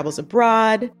his travels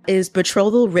abroad. Is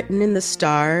betrothal written in the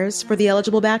stars for the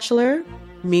eligible bachelor?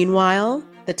 Meanwhile,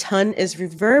 the ton is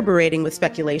reverberating with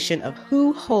speculation of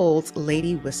who holds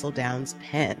Lady Whistledown's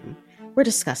pen. We're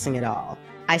discussing it all.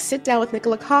 I sit down with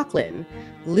Nicola Coughlan,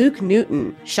 Luke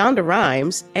Newton, Shonda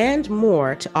Rhimes, and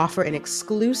more to offer an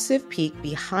exclusive peek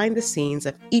behind the scenes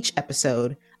of each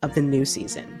episode of the new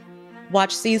season.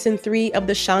 Watch season 3 of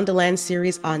the Shondaland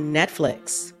series on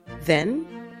Netflix. Then,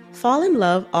 fall in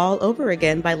love all over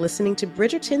again by listening to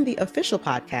Bridgerton, the official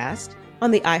podcast,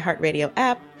 on the iHeartRadio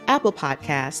app, Apple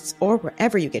Podcasts, or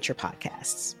wherever you get your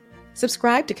podcasts.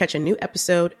 Subscribe to catch a new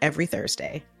episode every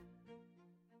Thursday.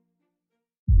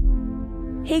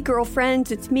 Hey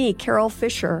girlfriends, it's me, Carol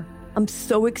Fisher. I'm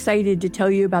so excited to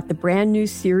tell you about the brand new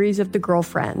series of The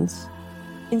Girlfriends.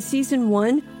 In season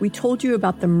 1, we told you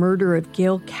about the murder of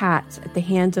Gail Katz at the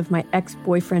hands of my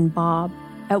ex-boyfriend Bob.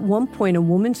 At one point, a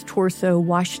woman's torso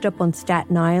washed up on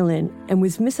Staten Island and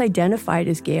was misidentified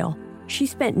as Gail. She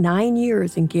spent 9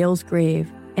 years in Gail's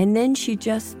grave, and then she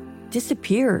just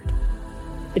disappeared.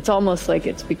 It's almost like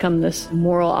it's become this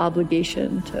moral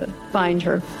obligation to find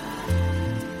her.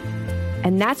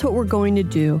 And that's what we're going to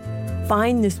do.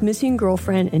 Find this missing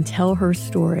girlfriend and tell her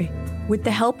story. With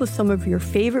the help of some of your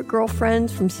favorite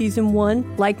girlfriends from season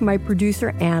 1, like my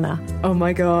producer, Anna. Oh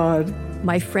my God.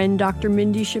 My friend, Dr.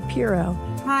 Mindy Shapiro.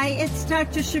 Hi, it's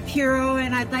Dr. Shapiro,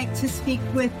 and I'd like to speak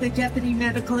with the Deputy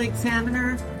Medical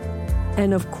Examiner.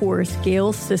 And of course,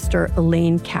 Gail's sister,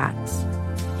 Elaine Katz.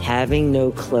 Having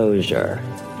no closure,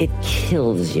 it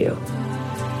kills you.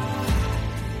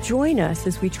 Join us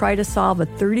as we try to solve a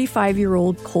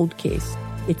 35-year-old cold case.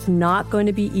 It's not going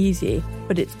to be easy,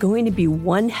 but it's going to be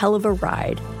one hell of a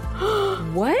ride.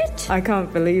 What? I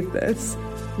can't believe this.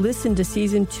 Listen to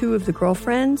Season 2 of The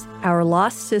Girlfriends, Our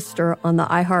Lost Sister on the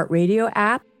iHeartRadio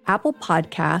app, Apple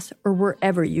Podcasts, or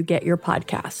wherever you get your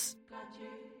podcasts.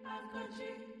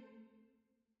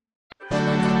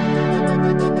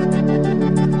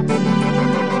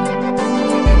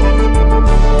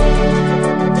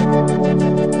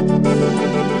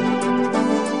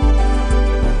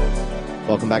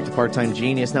 Welcome back to Part-Time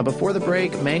Genius. Now, before the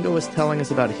break, Mango was telling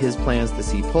us about his plans to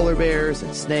see polar bears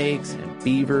and snakes and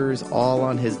beavers all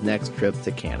on his next trip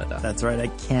to Canada. That's right. I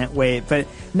can't wait. But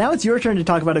now it's your turn to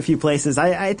talk about a few places.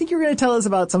 I think you're going to tell us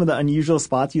about some of the unusual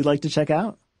spots you'd like to check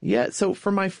out. Yeah, so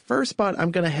for my first spot,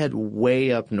 I'm going to head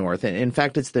way up north. And in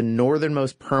fact, it's the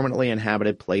northernmost permanently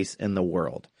inhabited place in the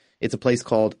world. It's a place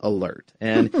called Alert,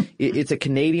 and it's a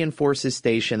Canadian Forces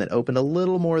station that opened a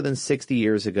little more than 60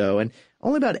 years ago, and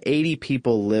only about 80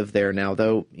 people live there now,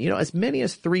 though, as many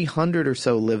as 300 or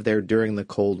so lived there during the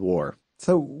Cold War.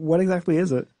 So what exactly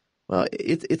is it? Well,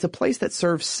 it's a place that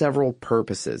serves several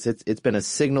purposes. It's been a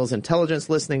signals intelligence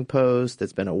listening post,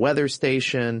 it's been a weather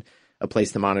station, a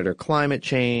place to monitor climate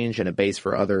change, and a base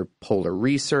for other polar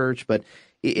research, but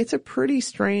it's a pretty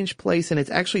strange place, and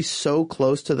it's actually so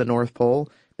close to the North Pole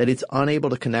that it's unable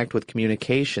to connect with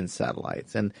communication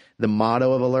satellites. And the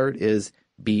motto of Alert is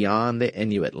beyond the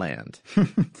Inuit land.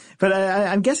 But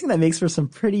I'm guessing that makes for some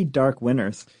pretty dark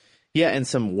winters. Yeah, and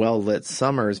some well-lit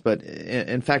summers. But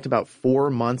in fact, about 4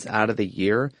 months out of the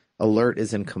year, Alert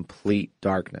is in complete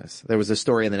darkness. There was a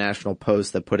story in the National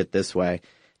Post that put it this way.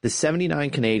 The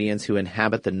 79 Canadians who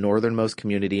inhabit the northernmost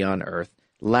community on Earth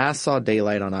last saw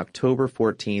daylight on October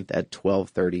 14th at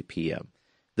 12:30 p.m.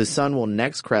 The sun will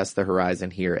next crest the horizon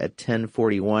here at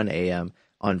 10:41 a.m.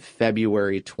 on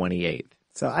February 28th.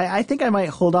 So I think I might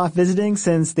hold off visiting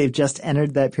since they've just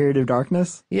entered that period of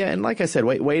darkness. Yeah, and like I said,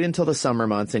 wait until the summer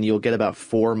months and you'll get about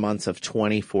 4 months of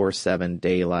 24/7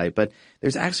 daylight. But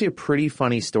there's actually a pretty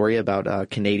funny story about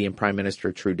Canadian Prime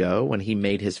Minister Trudeau when he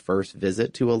made his first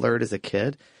visit to Alert as a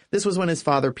kid. This was when his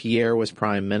father Pierre was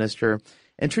Prime Minister.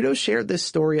 And Trudeau shared this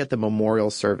story at the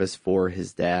memorial service for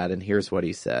his dad. And here's what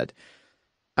he said.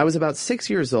 I was about 6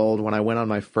 years old when I went on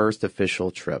my first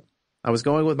official trip. I was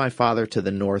going with my father to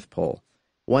the North Pole.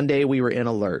 One day we were in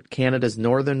Alert, Canada's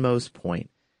northernmost point.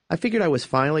 I figured I was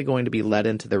finally going to be let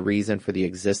into the reason for the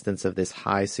existence of this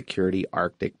high-security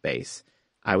Arctic base.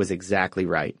 I was exactly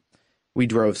right. We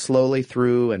drove slowly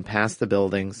through and past the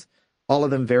buildings, all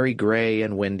of them very gray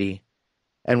and windy,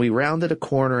 and we rounded a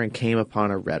corner and came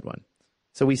upon a red one.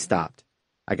 So we stopped.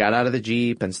 I got out of the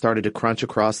Jeep and started to crunch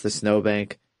across the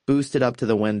snowbank, boosted up to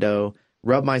the window,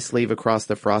 rubbed my sleeve across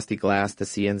the frosty glass to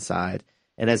see inside,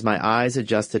 and as my eyes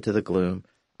adjusted to the gloom,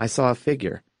 I saw a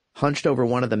figure, hunched over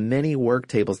one of the many work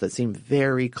tables that seemed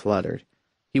very cluttered.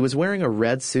 He was wearing a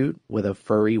red suit with a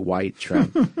furry white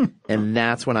trim, and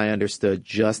that's when I understood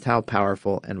just how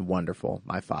powerful and wonderful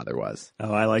my father was.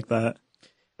 Oh, I like that.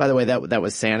 By the way, that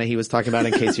was Santa he was talking about,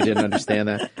 in case you didn't understand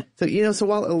that. So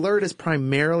while Alert has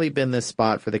primarily been this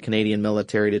spot for the Canadian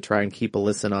military to try and keep a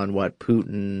listen on what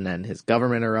Putin and his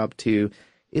government are up to,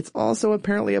 it's also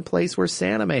apparently a place where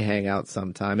Santa may hang out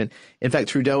sometime. And in fact,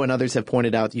 Trudeau and others have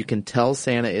pointed out you can tell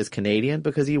Santa is Canadian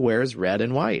because he wears red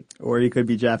and white. Or he could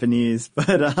be Japanese.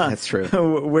 But that's true.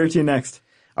 Where to next?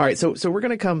 All right, so we're going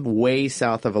to come way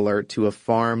south of Alert to a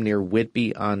farm near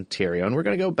Whitby, Ontario, and we're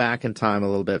going to go back in time a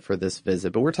little bit for this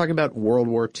visit, but we're talking about World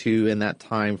War II in that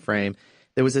time frame.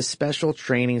 There was a special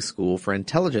training school for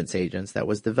intelligence agents that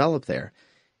was developed there.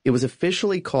 It was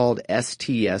officially called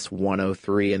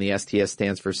STS-103, and the STS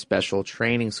stands for Special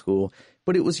Training School,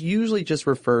 but it was usually just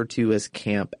referred to as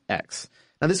Camp X.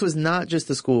 Now, this was not just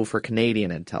a school for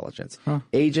Canadian intelligence.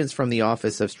 Agents from the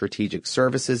Office of Strategic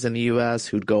Services in the U.S.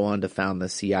 who'd go on to found the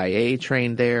CIA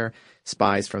trained there.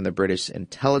 Spies from the British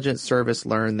Intelligence Service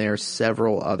learned there.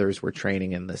 Several others were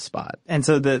training in this spot. And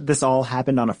so this all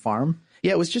happened on a farm?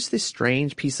 Yeah, it was just this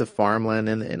strange piece of farmland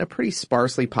in a pretty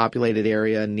sparsely populated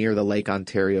area near the Lake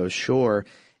Ontario shore.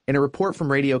 And a report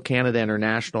from Radio Canada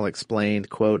International explained,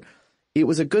 quote, it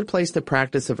was a good place to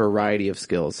practice a variety of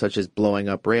skills, such as blowing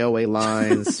up railway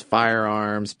lines,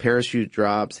 firearms, parachute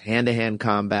drops, hand-to-hand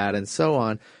combat, and so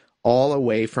on, all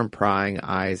away from prying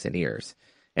eyes and ears.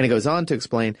 And it goes on to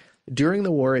explain, during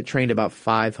the war, it trained about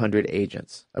 500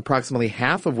 agents, approximately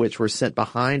half of which were sent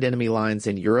behind enemy lines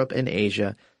in Europe and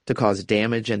Asia to cause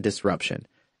damage and disruption,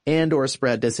 and or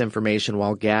spread disinformation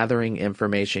while gathering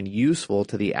information useful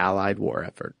to the Allied war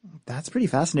effort. That's pretty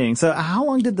fascinating. So how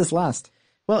long did this last?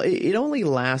 Well, it only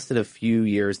lasted a few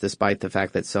years despite the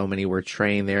fact that so many were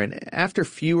trained there. And after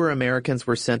fewer Americans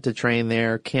were sent to train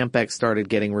there, Camp X started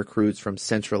getting recruits from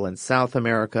Central and South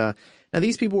America. Now,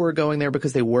 these people were going there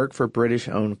because they work for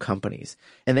British-owned companies,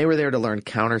 and they were there to learn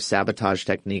counter-sabotage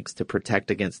techniques to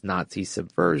protect against Nazi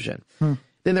subversion.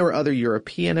 Then there were other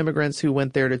European immigrants who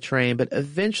went there to train, but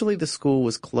eventually the school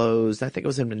was closed. I think it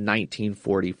was in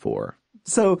 1944.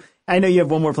 So I know you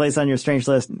have one more place on your strange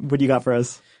list. What do you got for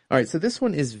us? All right, so this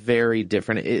one is very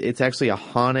different. It's actually a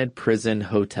haunted prison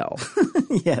hotel.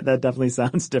 Yeah, that definitely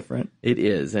sounds different. It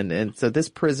is. And so this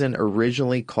prison,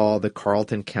 originally called the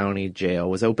Carleton County Jail,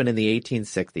 was opened in the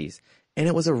 1860s, and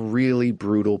it was a really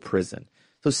brutal prison.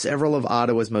 So several of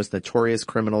Ottawa's most notorious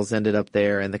criminals ended up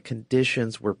there, and the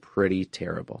conditions were pretty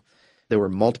terrible. There were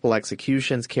multiple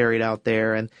executions carried out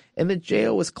there, and the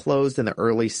jail was closed in the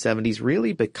early 70s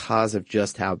really because of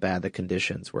just how bad the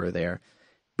conditions were there.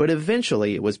 But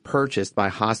eventually it was purchased by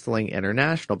Hosteling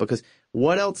International, because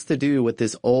what else to do with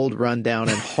this old rundown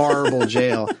and horrible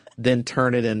jail than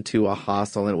turn it into a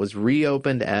hostel? And it was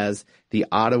reopened as the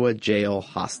Ottawa Jail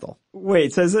Hostel.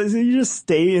 Wait, so you just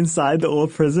stay inside the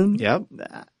old prison? Yep.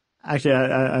 Actually,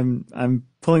 I'm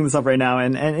pulling this up right now,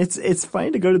 and it's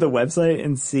funny to go to the website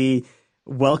and see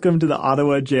 "Welcome to the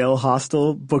Ottawa Jail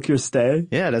Hostel. Book your stay."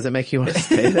 Yeah, does it make you want to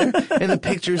stay there? And the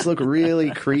pictures look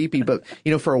really creepy, but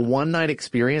for a one-night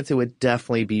experience, it would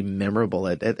definitely be memorable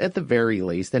at the very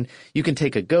least. And you can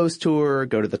take a ghost tour,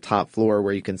 go to the top floor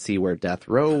where you can see where death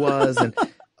row was, and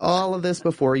all of this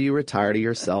before you retire to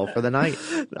your cell for the night.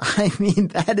 I mean,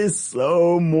 that is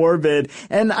so morbid,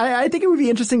 and I think it would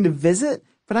be interesting to visit,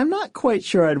 but I'm not quite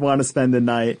sure I'd want to spend the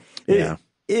night. Yeah.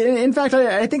 In fact,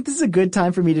 I think this is a good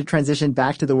time for me to transition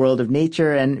back to the world of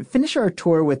nature and finish our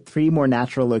tour with 3 more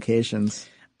natural locations.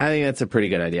 I think that's a pretty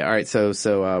good idea. All right, so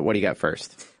what do you got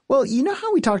first? Well, you know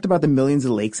how we talked about the millions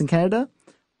of lakes in Canada?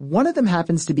 One of them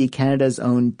happens to be Canada's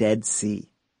own Dead Sea.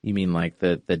 You mean like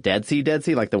the Dead Sea,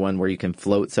 like the one where you can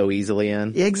float so easily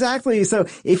in? Exactly. So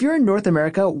if you're in North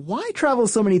America, why travel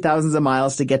so many thousands of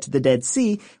miles to get to the Dead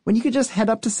Sea when you could just head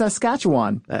up to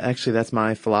Saskatchewan? Actually, that's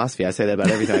my philosophy. I say that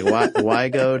about everything. Like, why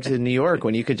go to New York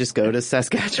when you could just go to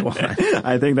Saskatchewan?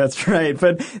 I think that's right.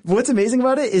 But what's amazing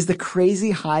about it is the crazy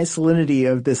high salinity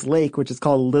of this lake, which is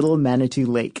called Little Manitou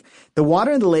Lake. The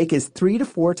water in the lake is 3 to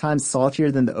 4 times saltier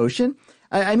than the ocean.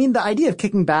 I mean, the idea of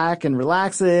kicking back and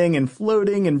relaxing and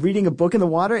floating and reading a book in the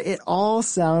water, it all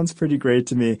sounds pretty great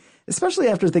to me, especially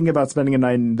after thinking about spending a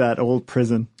night in that old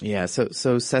prison. Yeah, so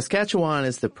Saskatchewan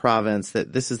is the province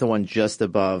this is the one just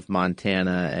above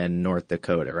Montana and North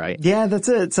Dakota, right? Yeah, that's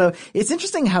it. So it's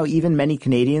interesting how even many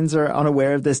Canadians are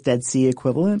unaware of this Dead Sea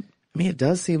equivalent. I mean, it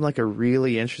does seem like a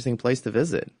really interesting place to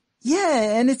visit.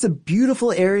 Yeah, and it's a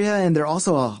beautiful area, and there are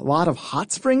also a lot of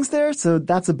hot springs there, so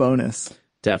that's a bonus.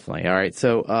 Definitely. All right.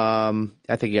 So,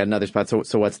 I think you got another spot.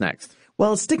 So what's next?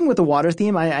 Well, sticking with the water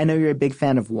theme, I know you're a big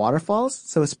fan of waterfalls,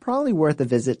 so it's probably worth a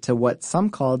visit to what some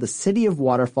call the City of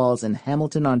Waterfalls in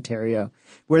Hamilton, Ontario,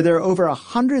 where there are over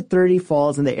 130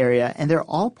 falls in the area, and they're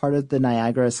all part of the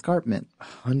Niagara Escarpment.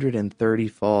 130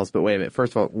 falls. But wait a minute.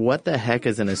 First of all, what the heck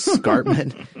is an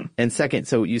escarpment? And second,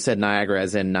 so you said Niagara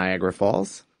as in Niagara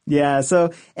Falls? Yeah,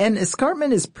 so an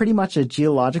escarpment is pretty much a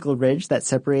geological ridge that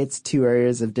separates 2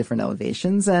 areas of different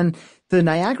elevations, and the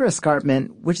Niagara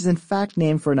Escarpment, which is in fact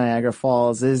named for Niagara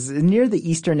Falls, is near the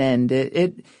eastern end.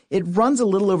 It runs a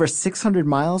little over 600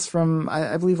 miles from,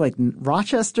 I believe, like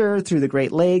Rochester through the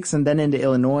Great Lakes and then into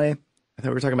Illinois. I thought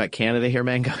we were talking about Canada here,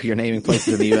 Mango. You're naming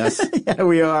places in the U.S. Yeah,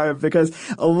 we are, because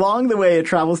along the way it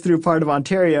travels through part of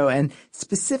Ontario, and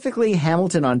specifically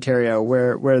Hamilton, Ontario,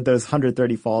 where those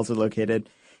 130 falls are located.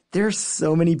 There's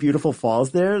so many beautiful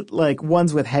falls there, like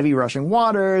ones with heavy rushing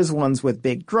waters, ones with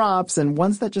big drops, and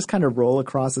ones that just kind of roll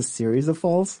across a series of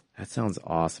falls. That sounds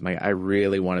awesome. I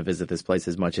really want to visit this place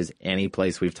as much as any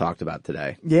place we've talked about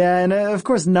today. Yeah, and of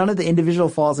course, none of the individual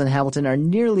falls in Hamilton are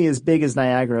nearly as big as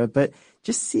Niagara, but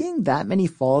just seeing that many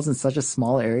falls in such a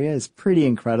small area is pretty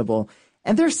incredible.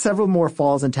 And there's several more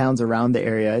falls and towns around the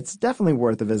area. It's definitely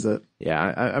worth a visit. Yeah,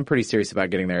 I'm pretty serious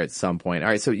about getting there at some point. All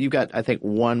right, so you've got, I think,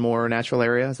 one more natural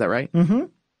area. Is that right? Mm-hmm.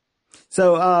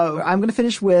 So I'm going to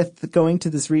finish with going to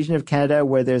this region of Canada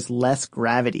where there's less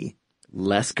gravity.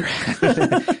 Less gravity?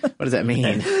 What does that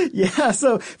mean? Yeah,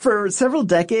 so for several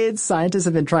decades, scientists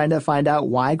have been trying to find out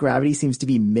why gravity seems to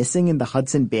be missing in the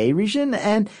Hudson Bay region.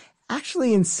 And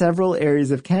actually in several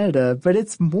areas of Canada, but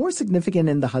it's more significant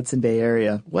in the Hudson Bay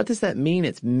area. What does that mean?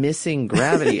 It's missing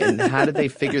gravity, and how did they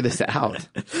figure this out?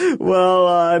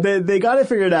 Well, they got it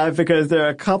figured out because there are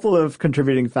a couple of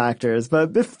contributing factors.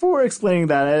 But before explaining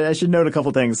that, I should note a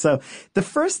couple things. So the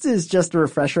first is just a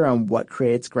refresher on what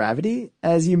creates gravity.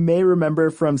 As you may remember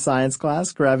from science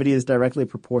class, gravity is directly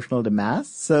proportional to mass.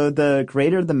 So the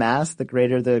greater the mass, the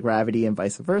greater the gravity, and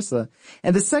vice versa.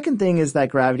 And the second thing is that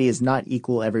gravity is not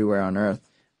equal everywhere on Earth.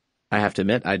 I have to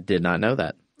admit, I did not know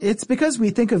that. It's because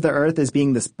we think of the Earth as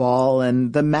being this ball,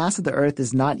 and the mass of the Earth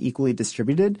is not equally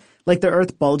distributed. Like the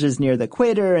Earth bulges near the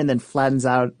equator and then flattens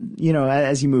out,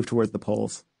 as you move towards the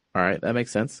poles. All right, that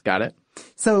makes sense. Got it.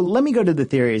 So let me go to the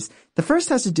theories. The first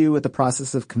has to do with the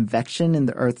process of convection in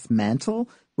the Earth's mantle,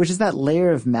 which is that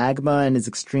layer of magma and is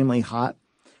extremely hot.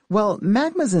 Well,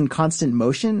 magma's in constant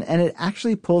motion, and it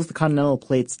actually pulls the continental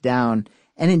plates down,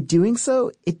 and in doing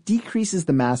so, it decreases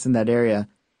the mass in that area.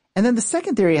 And then the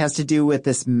second theory has to do with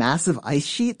this massive ice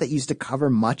sheet that used to cover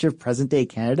much of present-day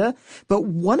Canada, but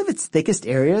one of its thickest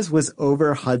areas was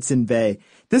over Hudson Bay.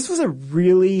 This was a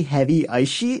really heavy ice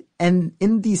sheet, and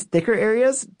in these thicker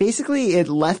areas, basically it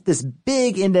left this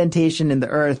big indentation in the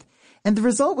earth, and the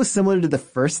result was similar to the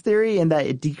first theory in that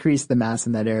it decreased the mass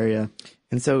in that area.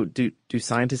 And so do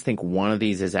scientists think one of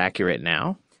these is accurate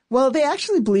now? Well, they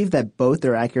actually believe that both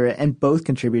are accurate and both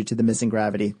contribute to the missing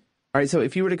gravity. All right, so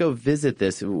if you were to go visit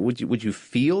this, would you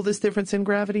feel this difference in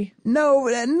gravity? No,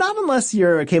 not unless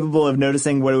you're capable of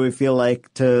noticing what it would feel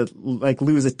like to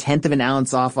lose 1/10 of an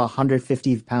ounce off a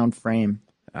 150-pound frame.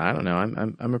 I don't know.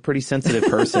 I'm a pretty sensitive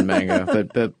person, Mango,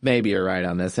 but maybe you're right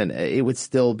on this, and it would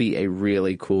still be a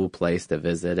really cool place to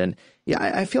visit. And yeah,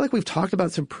 I feel like we've talked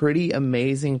about some pretty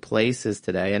amazing places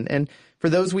today, and for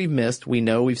those we've missed, we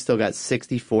know we've still got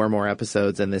 64 more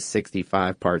episodes in this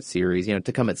 65-part series,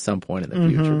 to come at some point in the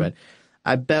future. But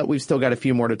I bet we've still got a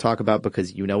few more to talk about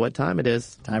because you know what time it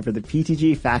is. Time for the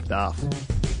PTG Fact Off.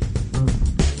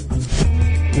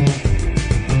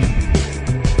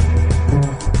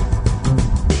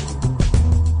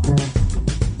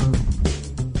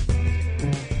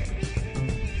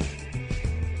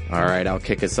 All right, I'll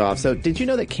kick us off. So did you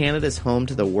know that Canada's home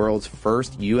to the world's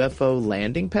first UFO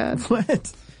landing pad?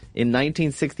 What? In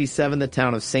 1967, the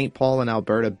town of St. Paul in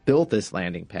Alberta built this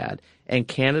landing pad, and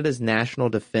Canada's national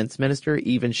defense minister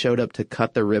even showed up to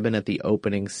cut the ribbon at the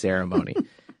opening ceremony.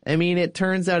 I mean, it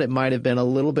turns out it might have been a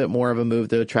little bit more of a move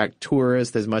to attract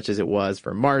tourists as much as it was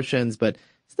for Martians, but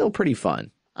still pretty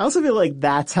fun. I also feel like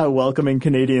that's how welcoming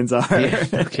Canadians are. Yeah,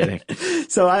 no kidding.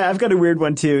 So I've got a weird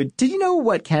one too. Did you know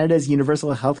what Canada's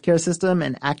universal healthcare system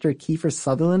and actor Kiefer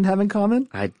Sutherland have in common?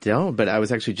 I don't, but I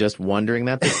was actually just wondering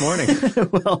that this morning.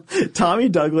 Well, Tommy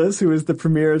Douglas, who was the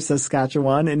premier of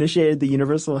Saskatchewan, initiated the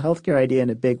universal healthcare idea in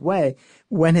a big way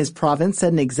when his province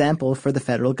set an example for the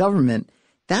federal government.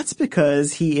 That's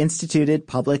because he instituted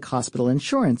public hospital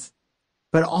insurance.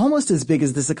 But almost as big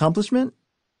as this accomplishment,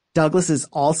 Douglas is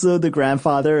also the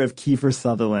grandfather of Kiefer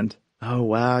Sutherland. Oh,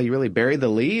 wow. You really buried the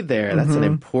lead there. That's an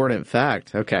important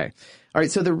fact. Okay. All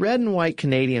right. So the red and white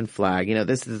Canadian flag,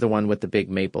 this is the one with the big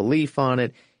maple leaf on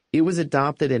it. It was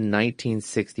adopted in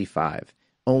 1965,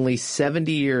 only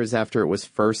 70 years after it was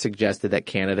first suggested that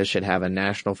Canada should have a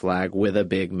national flag with a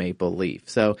big maple leaf.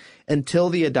 So until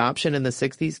the adoption in the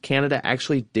 60s, Canada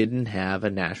actually didn't have a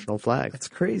national flag. That's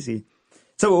crazy.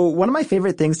 So one of my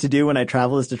favorite things to do when I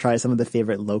travel is to try some of the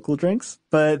favorite local drinks.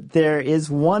 But there is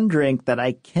one drink that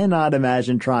I cannot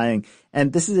imagine trying.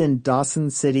 And this is in Dawson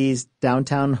City's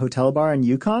downtown hotel bar in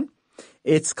Yukon.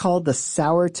 It's called the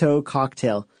Sour Toe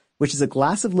Cocktail, which is a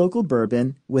glass of local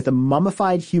bourbon with a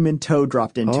mummified human toe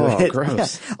dropped into it. Oh,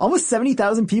 gross. Yeah. Almost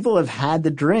 70,000 people have had the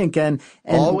drink. And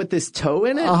all with this toe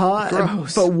in it?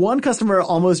 Gross. But one customer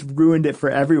almost ruined it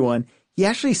for everyone. He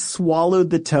actually swallowed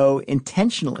the toe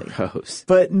intentionally. Gross.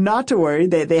 But not to worry,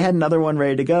 they had another one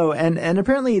ready to go. And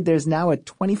apparently there's now a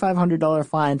 $2,500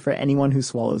 fine for anyone who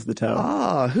swallows the toe.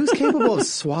 Ah, who's capable of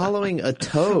swallowing a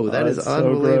toe? That is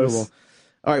unbelievable. So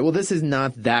all right, well, this is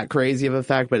not that crazy of a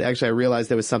fact, but actually I realized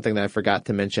there was something that I forgot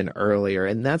to mention earlier,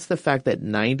 and that's the fact that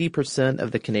 90%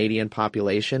 of the Canadian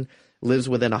population lives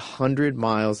within 100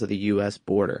 miles of the U.S.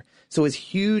 border. So as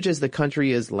huge as the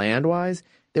country is land-wise,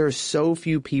 there are so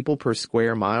few people per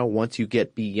square mile once you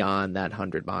get beyond that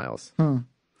 100 miles.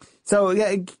 So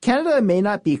yeah, Canada may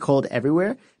not be cold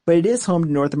everywhere, but it is home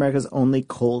to North America's only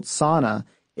cold sauna.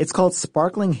 It's called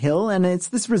Sparkling Hill, and it's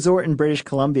this resort in British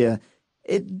Columbia.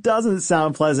 It doesn't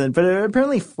sound pleasant, but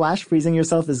apparently flash freezing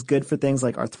yourself is good for things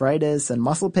like arthritis and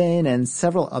muscle pain and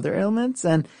several other ailments.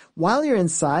 And while you're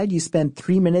inside, you spend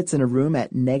 3 minutes in a room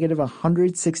at negative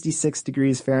 166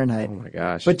 degrees Fahrenheit. Oh my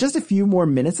gosh. But just a few more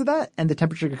minutes of that, and the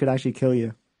temperature could actually kill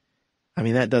you. I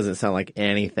mean, that doesn't sound like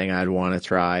anything I'd want to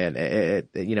try. And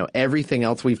everything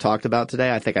else we've talked about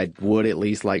today, I think I would at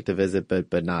least like to visit,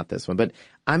 but not this one. But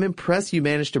I'm impressed you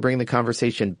managed to bring the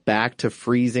conversation back to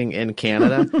freezing in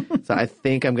Canada. So I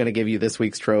think I'm going to give you this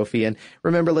week's trophy. And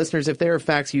remember, listeners, if there are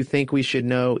facts you think we should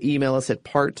know, email us at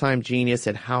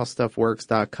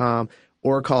parttimegenius@howstuffworks.com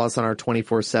or call us on our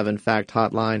 24/7 fact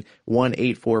hotline,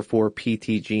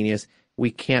 1-844-PT-GENIUS.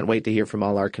 We can't wait to hear from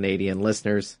all our Canadian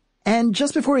listeners. And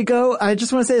just before we go, I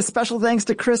just want to say a special thanks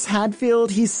to Chris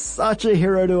Hadfield. He's such a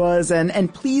hero to us.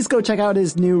 And please go check out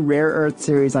his new Rare Earth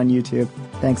series on YouTube.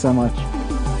 Thanks so much.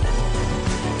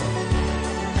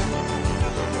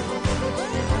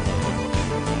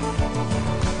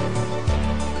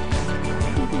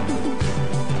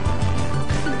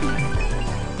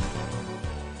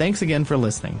 Thanks again for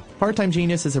listening. Part-Time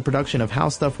Genius is a production of How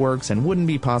Stuff Works and wouldn't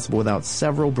be possible without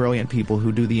several brilliant people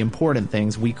who do the important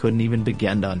things we couldn't even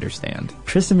begin to understand.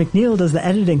 Tristan McNeil does the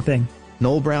editing thing.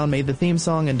 Noel Brown made the theme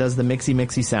song and does the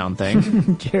mixy sound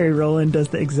thing. Jerry Rowland does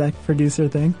the exec producer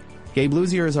thing. Gabe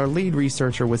Luzier is our lead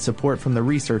researcher with support from the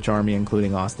research army,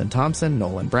 including Austin Thompson,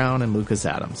 Nolan Brown, and Lucas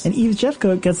Adams. And Eves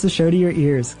Jeffcoat gets the show to your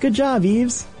ears. Good job,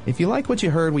 Eves. If you like what you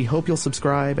heard, we hope you'll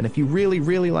subscribe. And if you really,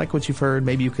 really like what you've heard,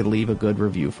 maybe you could leave a good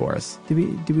review for us.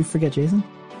 Did we forget Jason?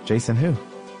 Jason who?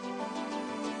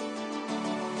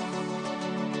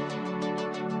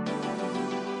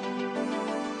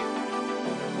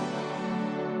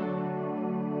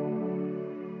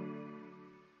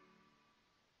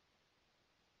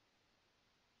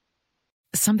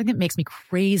 Something that makes me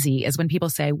crazy is when people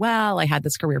say, well, I had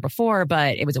this career before,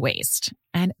 but it was a waste.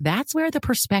 And that's where the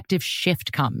perspective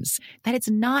shift comes, that it's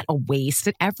not a waste,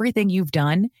 that everything you've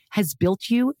done has built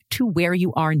you to where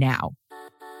you are now.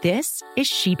 This is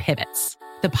She Pivots,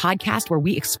 the podcast where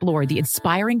we explore the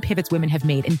inspiring pivots women have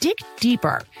made and dig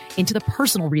deeper into the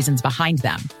personal reasons behind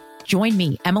them. Join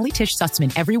me, Emily Tish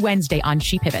Sussman, every Wednesday on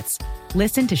She Pivots.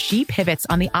 Listen to She Pivots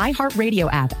on the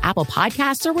iHeartRadio app, Apple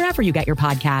Podcasts, or wherever you get your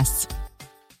podcasts.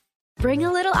 Bring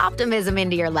a little optimism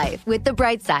into your life with The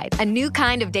Bright Side, a new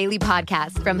kind of daily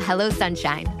podcast from Hello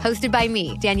Sunshine, hosted by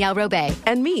me, Danielle Robay.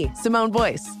 And me, Simone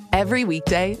Boyce. Every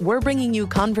weekday, we're bringing you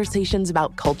conversations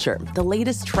about culture, the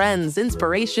latest trends,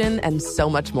 inspiration, and so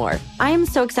much more. I am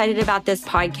so excited about this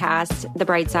podcast, The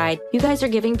Bright Side. You guys are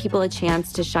giving people a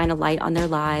chance to shine a light on their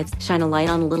lives, shine a light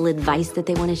on a little advice that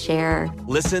they want to share.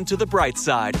 Listen to The Bright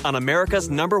Side on America's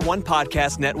 #1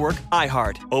 podcast network,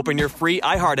 iHeart. Open your free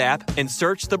iHeart app and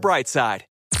search The Bright Side.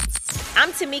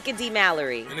 I'm Tamika D.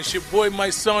 Mallory. And it's your boy,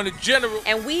 my son, the General.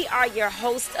 And we are your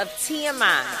hosts of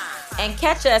TMI. And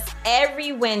catch us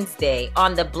every Wednesday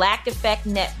on the Black Effect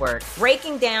Network,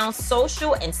 breaking down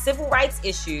social and civil rights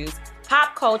issues,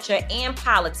 pop culture, and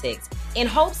politics in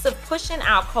hopes of pushing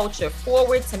our culture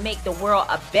forward to make the world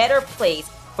a better place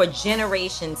for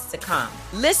generations to come.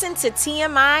 Listen to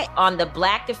TMI on the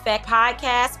Black Effect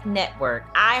Podcast Network,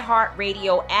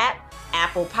 iHeartRadio app,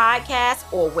 Apple Podcasts,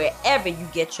 or wherever you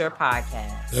get your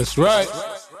podcasts. That's right.